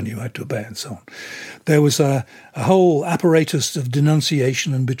have and you had to obey and so on. There was a whole apparatus of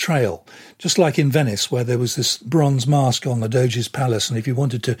denunciation and betrayal, just like in Venice, where there was this bronze mask on the Doge's palace, and if you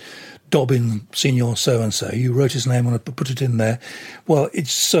wanted to dob in Signor so-and-so, you wrote his name on it, put it in there. Well,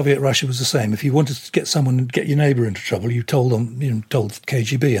 Soviet Russia was the same. If you wanted to get your neighbour into trouble, you told them, told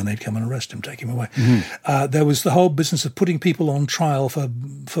KGB, and they'd come and arrest him, take him away. Mm-hmm. There was the whole business of putting people on trial for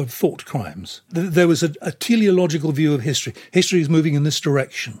thought crimes. There was a teleological view of history. History is moving in this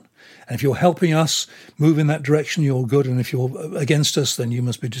direction. And if you're helping us move in that direction, you're good. And if you're against us, then you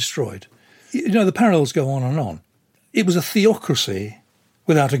must be destroyed. You know, the parallels go on and on. It was a theocracy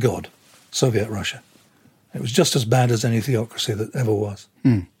without a god, Soviet Russia. It was just as bad as any theocracy that ever was.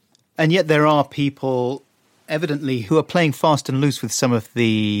 Mm. And yet there are people, evidently, who are playing fast and loose with some of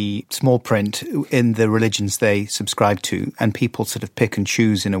the small print in the religions they subscribe to, and people sort of pick and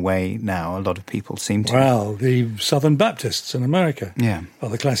choose in a way now. A lot of people seem to. Well, the Southern Baptists in America are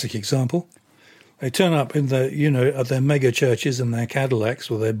the classic example. They turn up in the, at their mega churches in their Cadillacs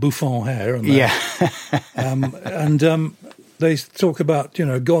with their bouffant hair. And they talk about,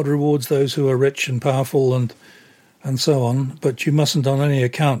 God rewards those who are rich and powerful and so on, but you mustn't on any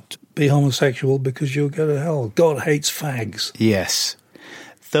account be homosexual because you'll go to hell. God hates fags. Yes.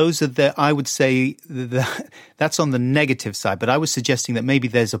 Those are I would say that's on the negative side, but I was suggesting that maybe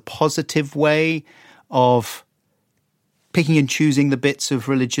there's a positive way of picking and choosing the bits of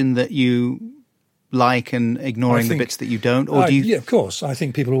religion that you like and ignoring the bits that you don't? Or do you... Yeah, of course. I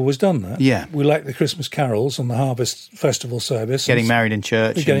think people have always done that. Yeah. We like the Christmas carols and the Harvest Festival service. Getting married in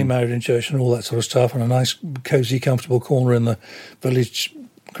church. Getting married in church and all that sort of stuff, and a nice, cosy, comfortable corner in the village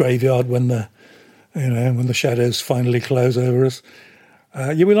graveyard when the shadows finally close over us.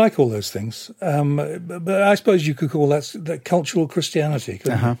 We like all those things. But I suppose you could call that cultural Christianity,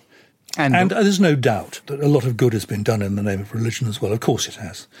 couldn't you? And there's no doubt that a lot of good has been done in the name of religion as well. Of course it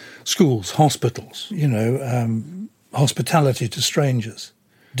has. Schools, hospitals, hospitality to strangers,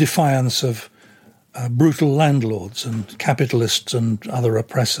 defiance of brutal landlords and capitalists and other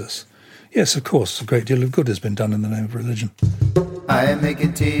oppressors. Yes, of course, a great deal of good has been done in the name of religion. I am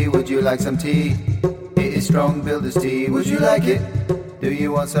making tea, would you like some tea? It is strong builder's tea, would you like it? Do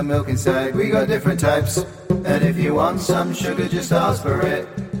you want some milk inside? We got different types. And if you want some sugar, just ask for it.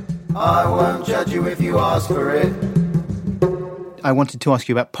 I won't judge you if you ask for it. I wanted to ask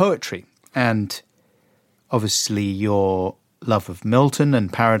you about poetry, and obviously your love of Milton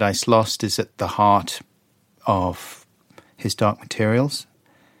and Paradise Lost is at the heart of his Dark Materials.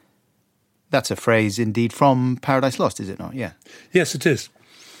 That's a phrase indeed from Paradise Lost, is it not? Yeah. Yes, it is,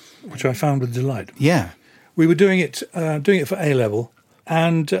 which I found with delight. Yeah. We were doing it for A-level,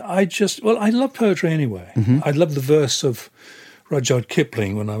 and I love poetry anyway. Mm-hmm. I love the verse of Rudyard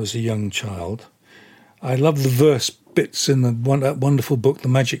Kipling when I was a young child. I love the verse bits in that wonderful book, The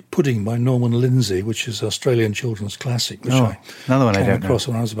Magic Pudding by Norman Lindsay, which is an Australian children's classic, which I came across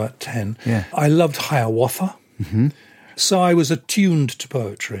when I was about 10. Yeah. I loved Hiawatha. Mm-hmm. So I was attuned to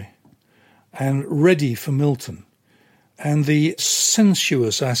poetry and ready for Milton. And the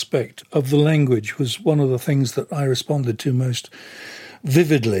sensuous aspect of the language was one of the things that I responded to most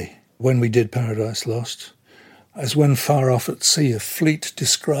vividly when we did Paradise Lost. As when far off at sea a fleet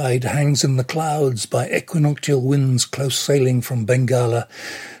descried hangs in the clouds by equinoctial winds close sailing from Bengala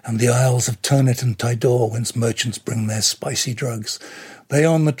and the isles of Ternate and Tidor, whence merchants bring their spicy drugs. They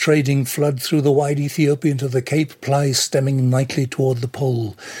on the trading flood through the wide Ethiopian to the Cape, plies stemming nightly toward the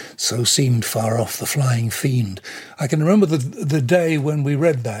pole. So seemed far off the flying fiend. I can remember the day when we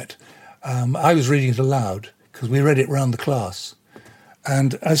read that. I was reading it aloud because we read it round the class.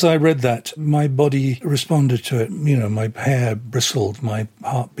 And as I read that, my body responded to it. My hair bristled, my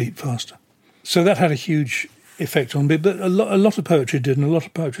heart beat faster. So that had a huge effect on me. But a lot of poetry did, and a lot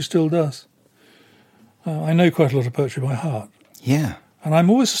of poetry still does. I know quite a lot of poetry by heart. Yeah. And I'm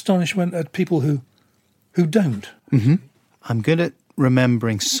always astonished at people who don't. Mm-hmm. I'm good at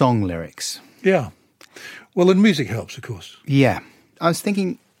remembering song lyrics. Yeah. Well, and music helps, of course. Yeah. I was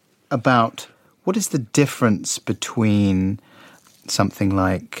thinking about what is the difference between something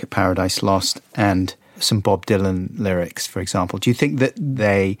like Paradise Lost and some Bob Dylan lyrics, for example. Do you think that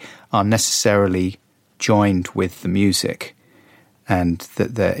they are necessarily joined with the music and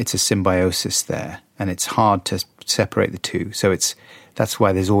that it's a symbiosis there and it's hard to separate the two? So that's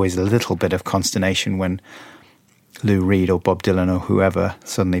why there's always a little bit of consternation when Lou Reed or Bob Dylan or whoever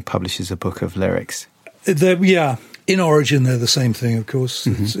suddenly publishes a book of lyrics. Yeah. In origin, they're the same thing, of course.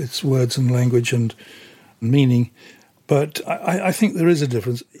 Mm-hmm. It's words and language and meaning. But I think there is a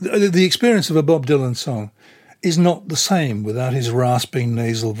difference. The experience of a Bob Dylan song is not the same without his rasping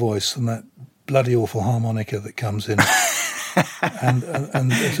nasal voice and that bloody awful harmonica that comes in. and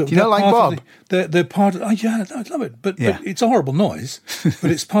do you not like Bob? They're part of... yeah, I love it. But it's a horrible noise,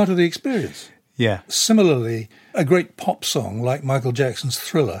 but it's part of the experience. Yeah. Similarly, a great pop song like Michael Jackson's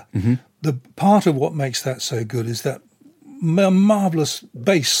Thriller, mm-hmm. the part of what makes that so good is that marvellous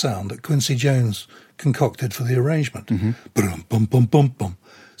bass sound that Quincy Jones concocted for the arrangement. Mm-hmm. Bum, bum, bum, bum, bum.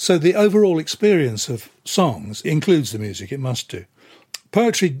 So the overall experience of songs includes the music, it must do.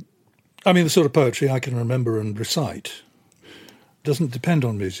 Poetry, the sort of poetry I can remember and recite doesn't depend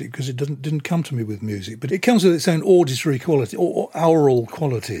on music because it didn't come to me with music, but it comes with its own auditory quality, or aural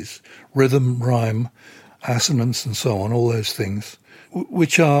qualities, rhythm, rhyme, assonance and so on, all those things,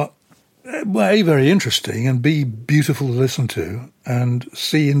 which are A, very interesting, and B, beautiful to listen to, and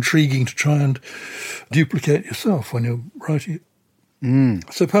C, intriguing to try and duplicate yourself when you're writing it.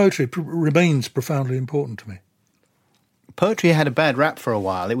 Mm. So poetry remains profoundly important to me. Poetry had a bad rap for a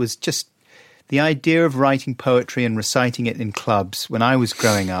while. It was just the idea of writing poetry and reciting it in clubs. When I was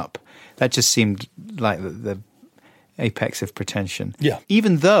growing up, That just seemed like the apex of pretension. Yeah.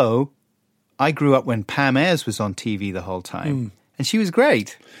 Even though I grew up when Pam Ayres was on TV the whole time, and she was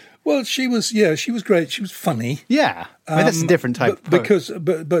great. Well, she was great. She was funny. Yeah. I mean, that's a different type of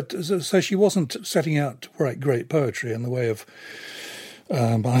poet. So she wasn't setting out to write great poetry in the way of,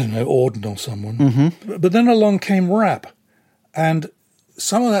 I don't know, Auden or someone. Mm-hmm. But then along came rap, and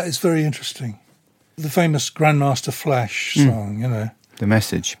some of that is very interesting. The famous Grandmaster Flash song, you know. The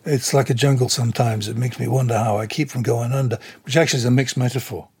message. It's like a jungle sometimes. It makes me wonder how I keep from going under, which actually is a mixed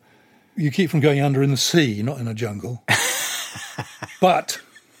metaphor. You keep from going under in the sea, not in a jungle. But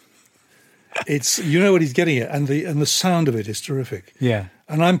it's, you know what he's getting at, and the sound of it is terrific. Yeah.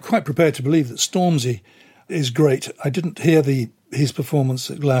 And I'm quite prepared to believe that Stormzy is great. I didn't hear his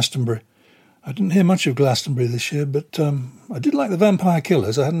performance at Glastonbury. I didn't hear much of Glastonbury this year, but I did like the Vampire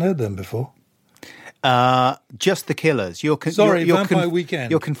Killers. I hadn't heard them before. Just the Killers. Vampire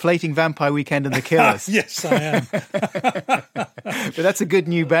Weekend. You're conflating Vampire Weekend and the Killers. Yes, I am. But that's a good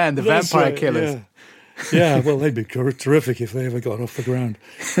new band, the Vampire Killers. Yeah, well, they'd be terrific if they ever got off the ground.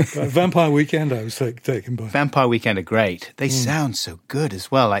 But Vampire Weekend, I was taken by. Vampire Weekend are great. They sound so good as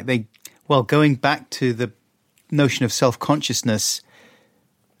well. Going back to the notion of self-consciousness,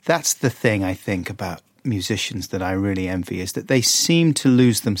 that's the thing I think about musicians that I really envy, is that they seem to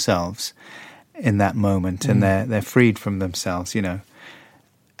lose themselves in that moment, and they're freed from themselves, you know,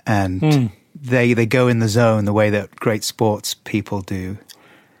 and they go in the zone the way that great sports people do.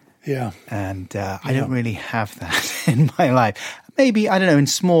 Yeah. And I don't really have that in my life. Maybe, I don't know, in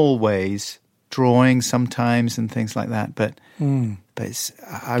small ways, drawing sometimes and things like that, but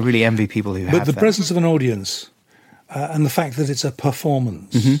I really envy people who have that. But the presence of an audience and the fact that it's a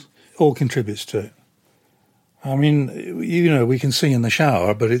performance all contributes to it. I mean, you know, we can sing in the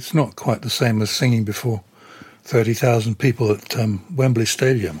shower, but it's not quite the same as singing before 30,000 people at Wembley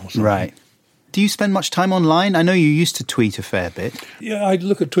Stadium or something. Right. Do you spend much time online? I know you used to tweet a fair bit. Yeah, I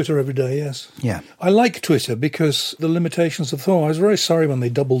look at Twitter every day, yes. Yeah. I like Twitter because the limitations of thought. I was very sorry when they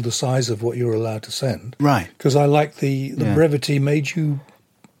doubled the size of what you were allowed to send. Right. Because I like the brevity made you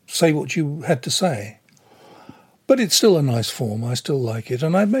say what you had to say. But it's still a nice form. I still like it.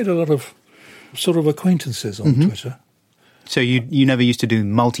 And I've made a lot of sort of acquaintances on Twitter. So you never used to do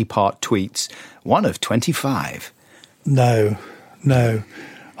multi-part tweets, one of 25? No.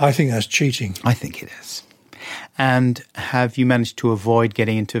 I think that's cheating. I think it is. And have you managed to avoid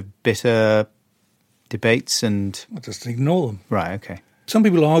getting into bitter debates and... I just ignore them. Right, okay. Some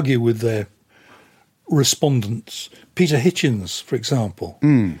people argue with their respondents. Peter Hitchens, for example.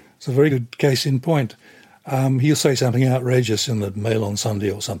 It's a very good case in point. He'll say something outrageous in the Mail on Sunday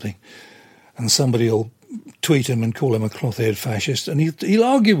or something, and somebody will tweet him and call him a cloth-eared fascist, and he'll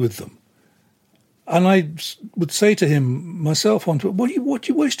argue with them. And I would say to him myself on Twitter, what are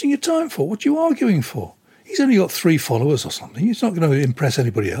you wasting your time for? What are you arguing for? He's only got 3 followers or something. He's not going to impress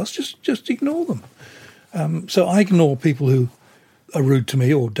anybody else. Just ignore them. So I ignore people who are rude to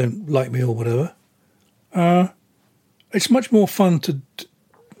me or don't like me or whatever. It's much more fun to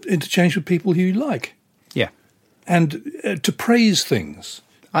interchange with people who you like. Yeah. And to praise things.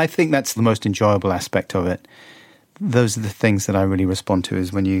 I think that's the most enjoyable aspect of it. Those are the things that I really respond to,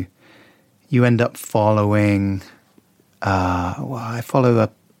 is when you end up following... I follow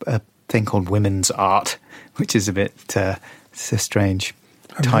a thing called Women's Art, which is a bit... it's a strange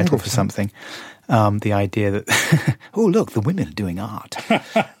title for something. The idea that, oh, look, the women are doing art.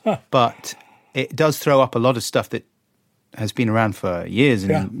 But it does throw up a lot of stuff that has been around for years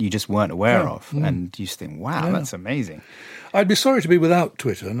and you just weren't aware of. And you just think, wow, that's amazing. I'd be sorry to be without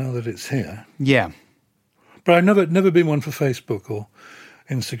Twitter now that it's here. Yeah. But I've never been one for Facebook or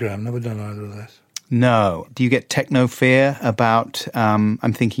Instagram. Never done either of those. No. Do you get techno fear about...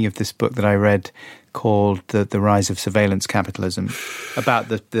 I'm thinking of this book that I read called The Rise of Surveillance Capitalism, about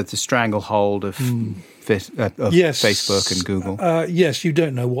the stranglehold of Facebook and Google. Yes, you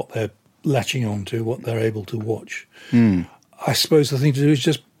don't know what they're latching on to, what they're able to watch. I suppose the thing to do is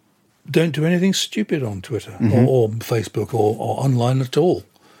just don't do anything stupid on Twitter or Facebook or online at all.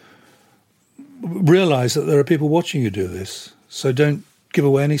 Realise that there are people watching you do this, so don't give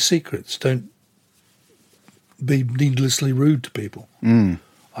away any secrets. Don't be needlessly rude to people,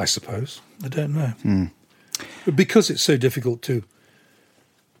 I suppose. I don't know. But because it's so difficult to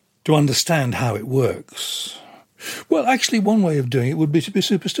understand how it works... Well, actually, one way of doing it would be to be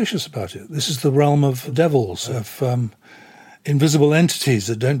superstitious about it. This is the realm of devils, of invisible entities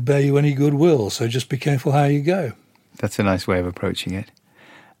that don't bear you any goodwill, so just be careful how you go. That's a nice way of approaching it.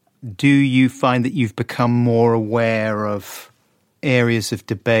 Do you find that you've become more aware of areas of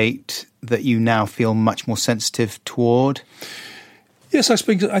debate that you now feel much more sensitive toward? Yes, I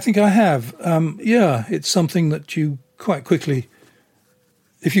think I have. It's something that you quite quickly,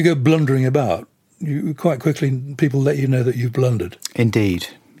 if you go blundering about, you quite quickly, people let you know that you've blundered. Indeed,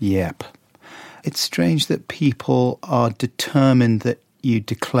 yep. It's strange that people are determined that you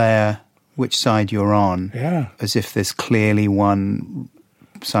declare which side you're on, as if there's clearly one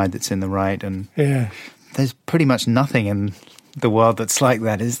side that's in the right, and there's pretty much nothing in the world that's like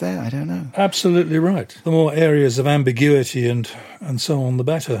that, is there? I don't know. Absolutely right. The more areas of ambiguity and so on, the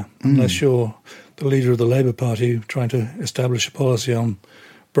better, unless you're the leader of the Labour Party trying to establish a policy on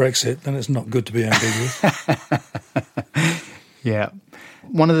Brexit, then it's not good to be ambiguous. Yeah.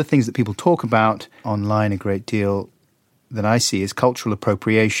 One of the things that people talk about online a great deal that I see is cultural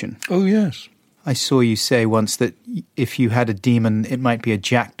appropriation. Oh, yes. I saw you say once that if you had a demon, it might be a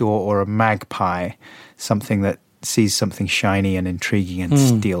jackdaw or a magpie, something that sees something shiny and intriguing and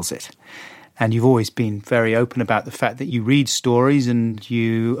steals it. And you've always been very open about the fact that you read stories and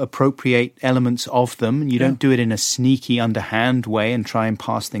you appropriate elements of them. And you don't do it in a sneaky, underhand way and try and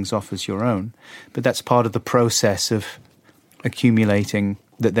pass things off as your own. But that's part of the process of accumulating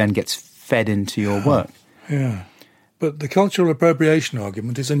that then gets fed into your work. Yeah. But the cultural appropriation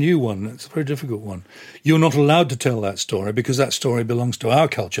argument is a new one. It's a very difficult one. You're not allowed to tell that story because that story belongs to our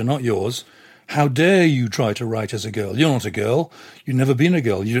culture, not yours. How dare you try to write as a girl? You're not a girl. You've never been a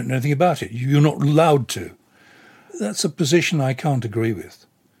girl. You don't know anything about it. You're not allowed to. That's a position I can't agree with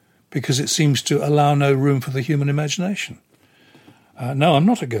because it seems to allow no room for the human imagination. No, I'm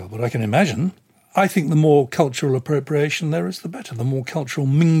not a girl, but I can imagine. I think the more cultural appropriation there is, the better. The more cultural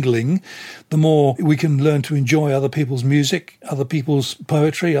mingling, the more we can learn to enjoy other people's music, other people's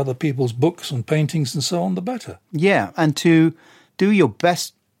poetry, other people's books and paintings and so on, the better. Yeah, and to do your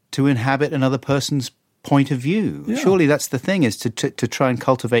best to inhabit another person's point of view. Yeah. Surely that's the thing, is to try and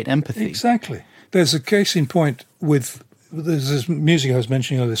cultivate empathy. Exactly. There's a case in point with there's this music I was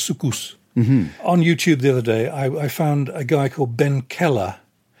mentioning earlier, soukous. On YouTube the other day, I found a guy called Ben Keller.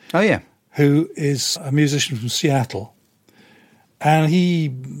 Oh, yeah. Who is a musician from Seattle. And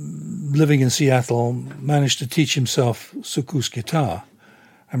he, living in Seattle, managed to teach himself soukous guitar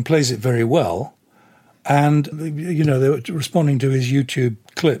and plays it very well. And, you know, they were responding to his YouTube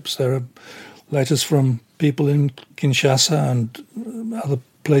clips. There are letters from people in Kinshasa and other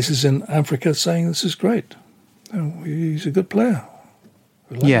places in Africa saying this is great. He's a good player.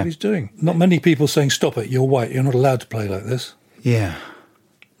 We like what he's doing. Not many people saying, stop it, you're white, you're not allowed to play like this. Yeah.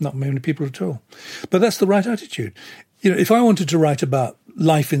 Not many people at all. But that's the right attitude. You know, if I wanted to write about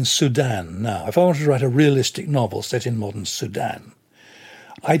life in Sudan now, if I wanted to write a realistic novel set in modern Sudan,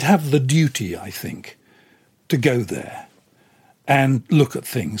 I'd have the duty, I think, to go there and look at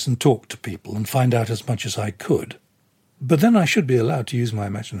things and talk to people and find out as much as I could. But then I should be allowed to use my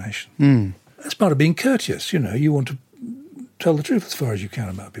imagination. That's part of being courteous, you know. You want to tell the truth as far as you can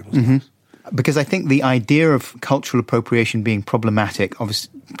about people's lives. Because I think the idea of cultural appropriation being problematic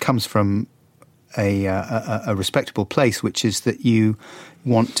obviously comes from a respectable place, which is that you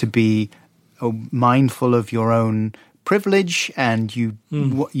want to be mindful of your own privilege and you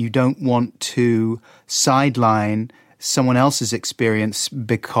don't want to sideline someone else's experience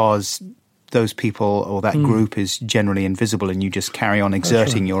because those people or that group is generally invisible and you just carry on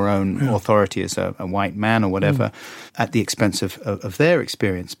exerting your own authority as a white man or whatever at the expense of their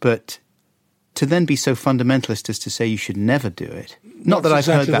experience. But to then be so fundamentalist as to say you should never do it. Not that I've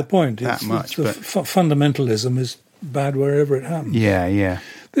heard that, the point. That much. But fundamentalism is bad wherever it happens. Yeah, yeah.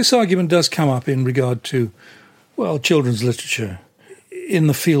 This argument does come up in regard to, well, children's literature, in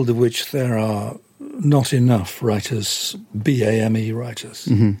the field of which there are not enough writers, BAME writers.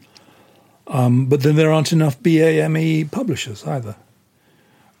 But then there aren't enough BAME publishers either,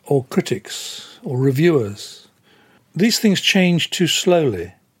 or critics, or reviewers. These things change too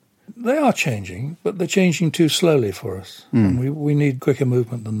slowly. They are changing, but they're changing too slowly for us. And we need quicker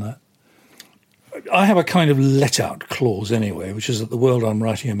movement than that. I have a kind of let-out clause anyway, which is that the world I'm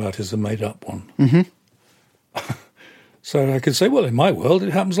writing about is a made-up one. So I could say, well, in my world,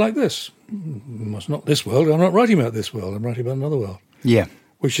 it happens like this. It's not this world. I'm not writing about this world. I'm writing about another world. Yeah.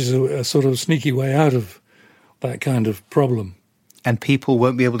 Which is a sort of sneaky way out of that kind of problem. And people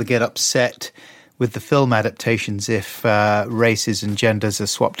won't be able to get upset with the film adaptations if races and genders are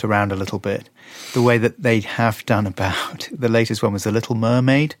swapped around a little bit, the way that they have done about the latest one was The Little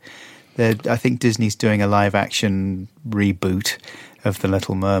Mermaid. I think Disney's doing a live-action reboot of The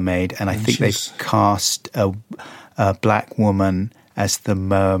Little Mermaid, and I think they've cast a black woman as the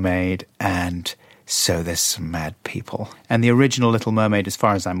mermaid, and so there's some mad people. And the original Little Mermaid, as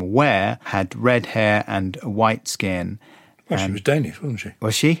far as I'm aware, had red hair and white skin. Well, she was Danish, wasn't she?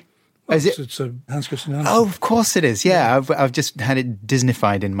 Was she? Well, Is it? It's a Hans Christian Andersen. Oh, of course it is. Yeah, I've just had it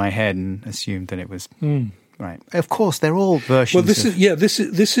Disneyfied in my head and assumed that it was right. Of course, they're all versions. Well,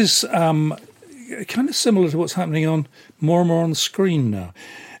 this is kind of similar to what's happening on more and more on the screen now.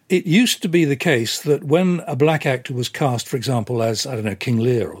 It used to be the case that when a black actor was cast, for example, as, I don't know, King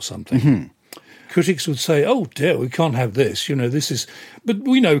Lear or something, critics would say, "Oh dear, we can't have this. You know, this is." But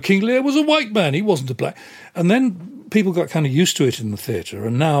we know King Lear was a white man; he wasn't a black. And then people got kind of used to it in the theatre,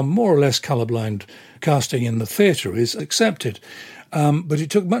 and now more or less colourblind casting in the theatre is accepted. But it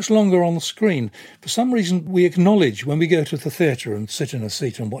took much longer on the screen. For some reason, we acknowledge, when we go to the theatre and sit in a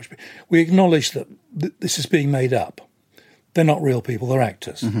seat and watch, we acknowledge that this is being made up. They're not real people, they're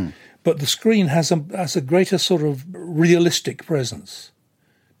actors. But the screen has a greater sort of realistic presence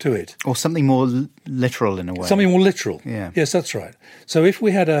to it. or something more literal in a way. Something more literal. Yeah. Yes, that's right. So if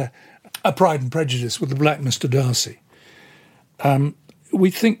we had a Pride and Prejudice with the black Mr. Darcy, we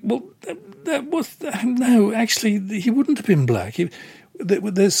think, well, that was no. Actually, he wouldn't have been black.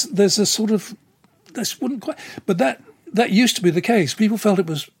 There's a sort of this wouldn't quite. But that used to be the case. People felt it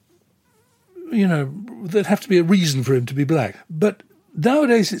was, you know, there'd have to be a reason for him to be black. But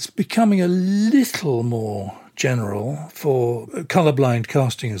nowadays, it's becoming a little more general for colourblind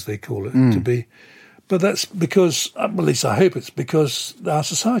casting, as they call it, to be. But that's because, at least I hope it's because our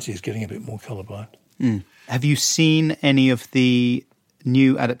society is getting a bit more colourblind. Have you seen any of the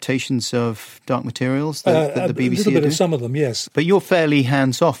new adaptations of Dark Materials that the BBC A little bit do? of some of them, yes. But you're fairly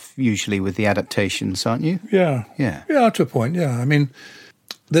hands-off usually with the adaptations, aren't you? Yeah. Yeah. Yeah, to a point, yeah. I mean,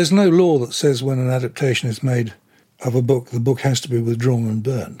 there's no law that says when an adaptation is made of a book, the book has to be withdrawn and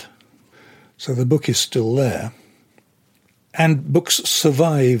burnt. So the book is still there. And books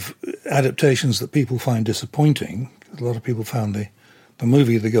survive adaptations that people find disappointing. A lot of people found the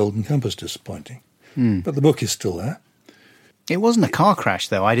movie The Golden Compass disappointing. But the book is still there. It wasn't a car crash,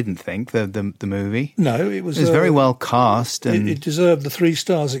 though, I didn't think, the movie. No, it was very well cast. And It deserved the 3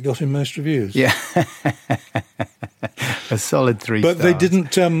 stars it got in most reviews. yeah. A solid 3 But stars.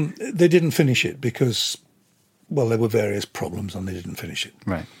 they didn't finish it because, well, there were various problems and they didn't finish it.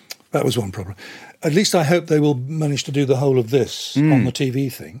 Right. That was one problem. At least I hope they will manage to do the whole of this on the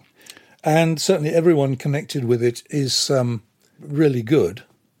TV thing. And certainly everyone connected with it is really good.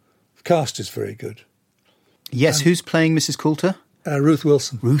 The cast is very good. Yes, who's playing Mrs. Coulter? Ruth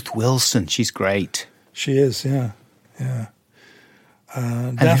Wilson. Ruth Wilson, she's great. She is, yeah.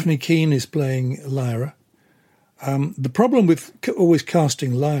 Daphne Keane is playing Lyra. The problem with always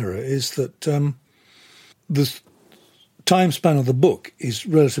casting Lyra is that the time span of the book is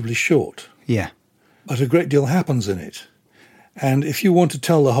relatively short. Yeah. But a great deal happens in it. And if you want to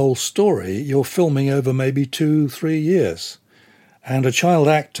tell the whole story, you're filming over maybe 2-3 years. And a child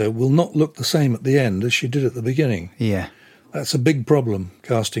actor will not look the same at the end as she did at the beginning. Yeah. That's a big problem,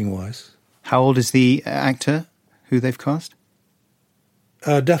 casting-wise. How old is the actor who they've cast?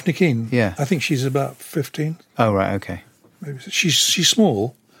 Daphne Keane. Yeah. I think she's about 15. Oh, right, okay. Maybe. She's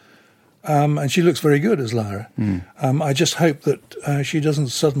small, and she looks very good as Lyra. I just hope that she doesn't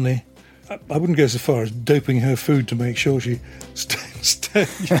suddenly... I wouldn't go so far as doping her food to make sure she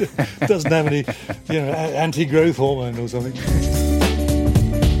doesn't have any, anti-growth hormone or something.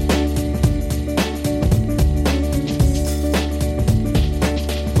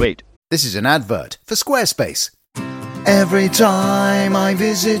 Wait, this is an advert for Squarespace. Every time I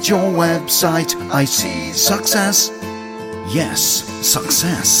visit your website, I see success. Yes,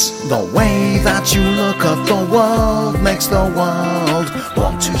 success. The way that you look at the world makes the world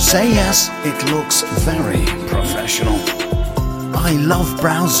want to say yes. It looks very professional. I love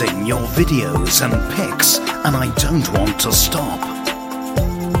browsing your videos and pics, and I don't want to stop.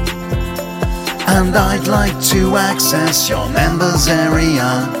 And I'd like to access your members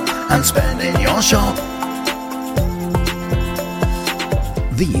area and spend in your shop.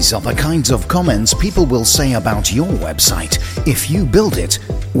 These are the kinds of comments people will say about your website if you build it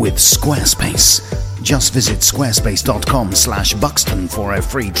with Squarespace. Just visit squarespace.com/Buxton for a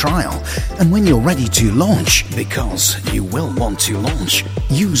free trial. And when you're ready to launch, because you will want to launch,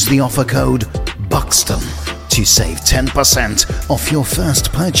 use the offer code BUXTON to save 10% off your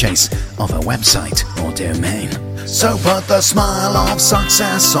first purchase of a website or domain. So put the smile of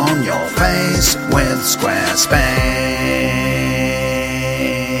success on your face with Squarespace.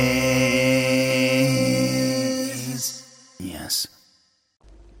 Yes.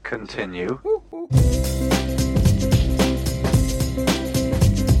 Continue.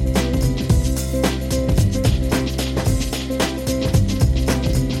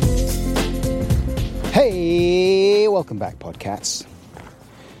 Hey, welcome back, Podcats.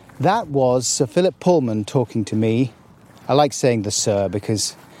 That was Sir Philip Pullman talking to me. I like saying the Sir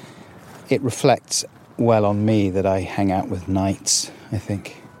because it reflects well on me that I hang out with knights, I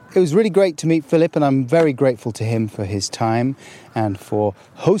think. It was really great to meet Philip, and I'm very grateful to him for his time and for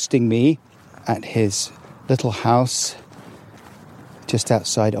hosting me at his little house just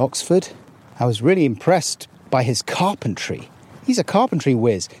outside Oxford. I was really impressed by his carpentry. He's a carpentry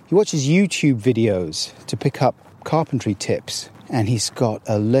whiz. He watches YouTube videos to pick up carpentry tips, and he's got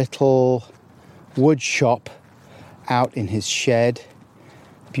a little wood shop out in his shed,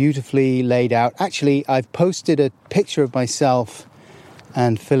 beautifully laid out. Actually, I've posted a picture of myself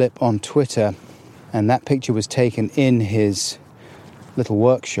and Philip on Twitter, and that picture was taken in his little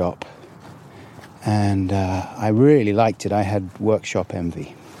workshop, and I really liked it. I had workshop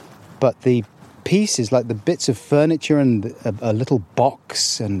envy. But the pieces, like the bits of furniture and a little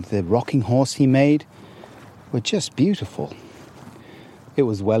box and the rocking horse he made, were just beautiful. It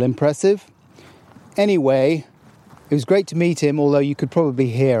was well impressive. Anyway, it was great to meet him, although you could probably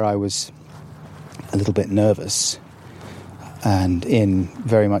hear I was a little bit nervous and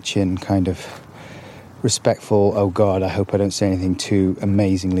very much in kind of respectful, oh God, I hope I don't say anything too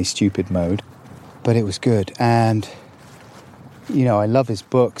amazingly stupid mode. But it was good. And, you know, I love his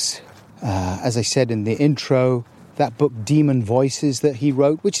books. As I said in the intro, that book Demon Voices that he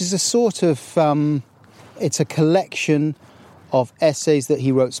wrote, which is a sort of, it's a collection of essays that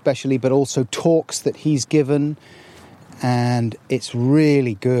he wrote specially, but also talks that he's given. And it's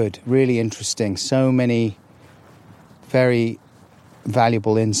really good, really interesting. So many very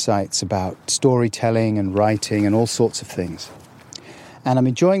valuable insights about storytelling and writing and all sorts of things. And I'm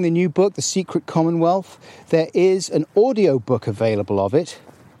enjoying the new book, The Secret Commonwealth. There is an audio book available of it.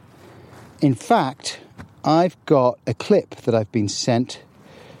 In fact, I've got a clip that I've been sent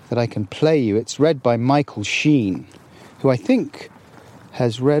that I can play you. It's read by Michael Sheen, who I think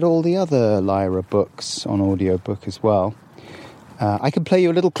has read all the other Lyra books on audiobook as well. I can play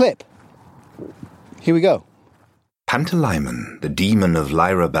you a little clip. Here we go. Pantalaimon, the demon of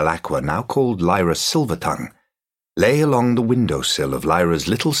Lyra Belacqua, now called Lyra Silvertongue, lay along the windowsill of Lyra's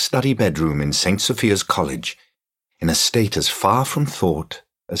little study bedroom in St. Sophia's College, in a state as far from thought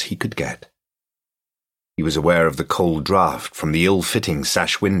as he could get. He was aware of the cold draught from the ill-fitting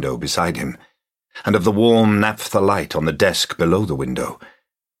sash window beside him, and of the warm naphtha light on the desk below the window,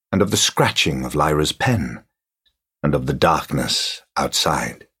 and of the scratching of Lyra's pen, and of the darkness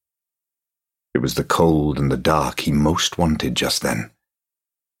outside. It was the cold and the dark he most wanted just then.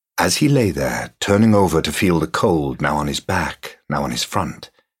 As he lay there, turning over to feel the cold now on his back, now on his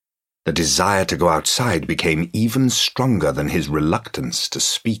front, the desire to go outside became even stronger than his reluctance to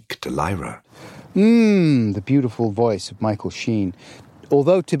speak to Lyra. The beautiful voice of Michael Sheen.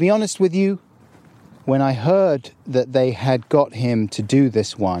 Although, to be honest with you, when I heard that they had got him to do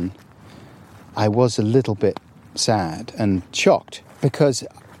this one, I was a little bit sad and shocked because,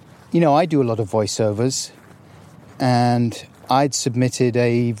 you know, I do a lot of voiceovers, and I'd submitted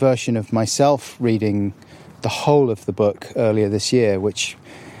a version of myself reading the whole of the book earlier this year, which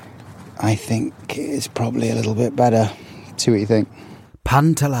I think is probably a little bit better. See what you think.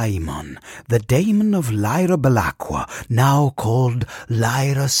 Pantalaimon, the daemon of Lyra Belacqua, now called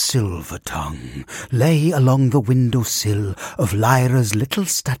Lyra Silvertongue, lay along the window-sill of Lyra's little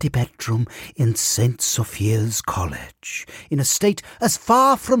study bedroom in St. Sophia's College, in a state as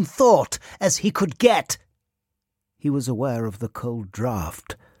far from thought as he could get. He was aware of the cold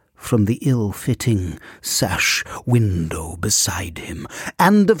draught from the ill-fitting sash window beside him,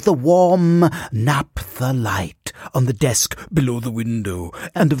 and of the warm naphtha light on the desk below the window,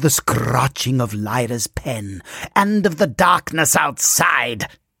 and of the scratching of Lyra's pen, and of the darkness outside.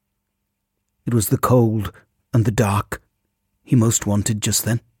 It was the cold and the dark he most wanted just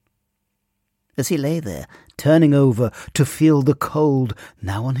then. As he lay there, turning over to feel the cold,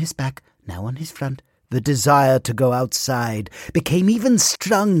 now on his back, now on his front, the desire to go outside became even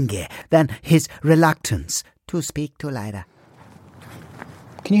stronger than his reluctance to speak to Lyra.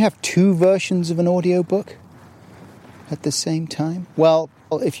 Can you have two versions of an audiobook at the same time? Well,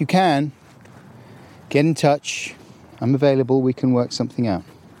 if you can, get in touch. I'm available. We can work something out.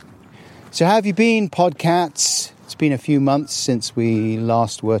 So how have you been, Podcats? It's been a few months since we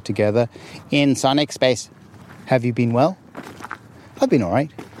last were together in sonic space. Have you been well? I've been all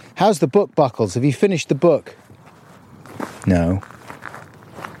right. How's the book, Buckles? Have you finished the book? No.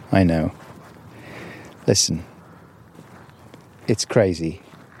 I know. Listen. It's crazy.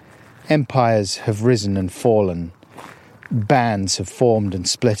 Empires have risen and fallen. Bands have formed and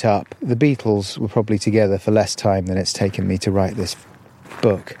split up. The Beatles were probably together for less time than it's taken me to write this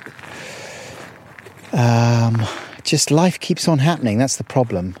book. Just life keeps on happening. That's the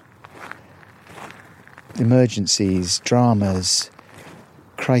problem. Emergencies, dramas,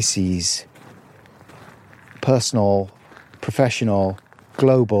 crises, personal, professional,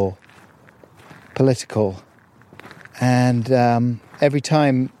 global, political, and every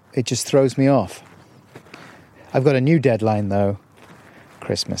time it just throws me off. I've got a new deadline though,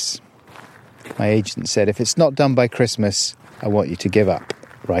 Christmas. My agent said if it's not done by Christmas, I want you to give up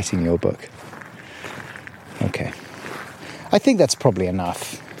writing your book. Okay. I think that's probably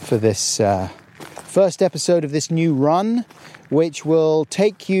enough for this first episode of this new run, which will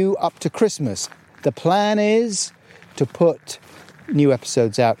take you up to Christmas. The plan is to put new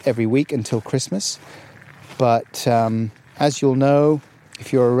episodes out every week until Christmas. But as you'll know,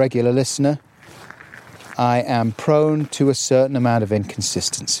 if you're a regular listener, I am prone to a certain amount of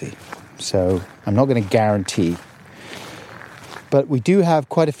inconsistency. So I'm not going to guarantee. But we do have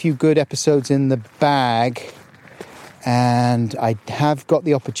quite a few good episodes in the bag. And I have got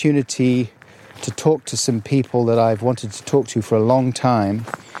the opportunity to talk to some people that I've wanted to talk to for a long time.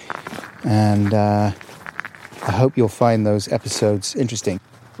 And I hope you'll find those episodes interesting.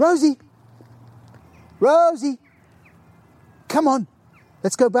 Rosie! Come on,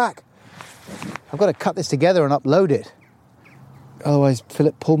 let's go back. I've got to cut this together and upload it. Otherwise,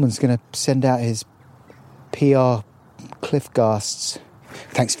 Philip Pullman's going to send out his PR cliffgasts.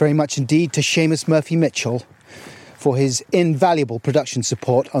 Thanks very much indeed to Seamus Murphy-Mitchell for his invaluable production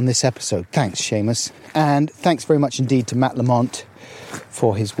support on this episode. Thanks, Seamus. And thanks very much indeed to Matt Lamont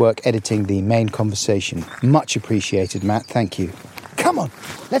for his work editing the main conversation. Much appreciated, Matt. Thank you. Come on,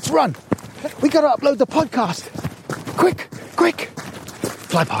 let's run. We got to upload the podcast. Quick.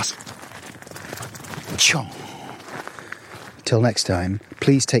 Fly past. Chong. Till next time,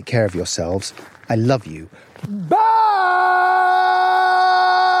 please take care of yourselves. I love you. Bye!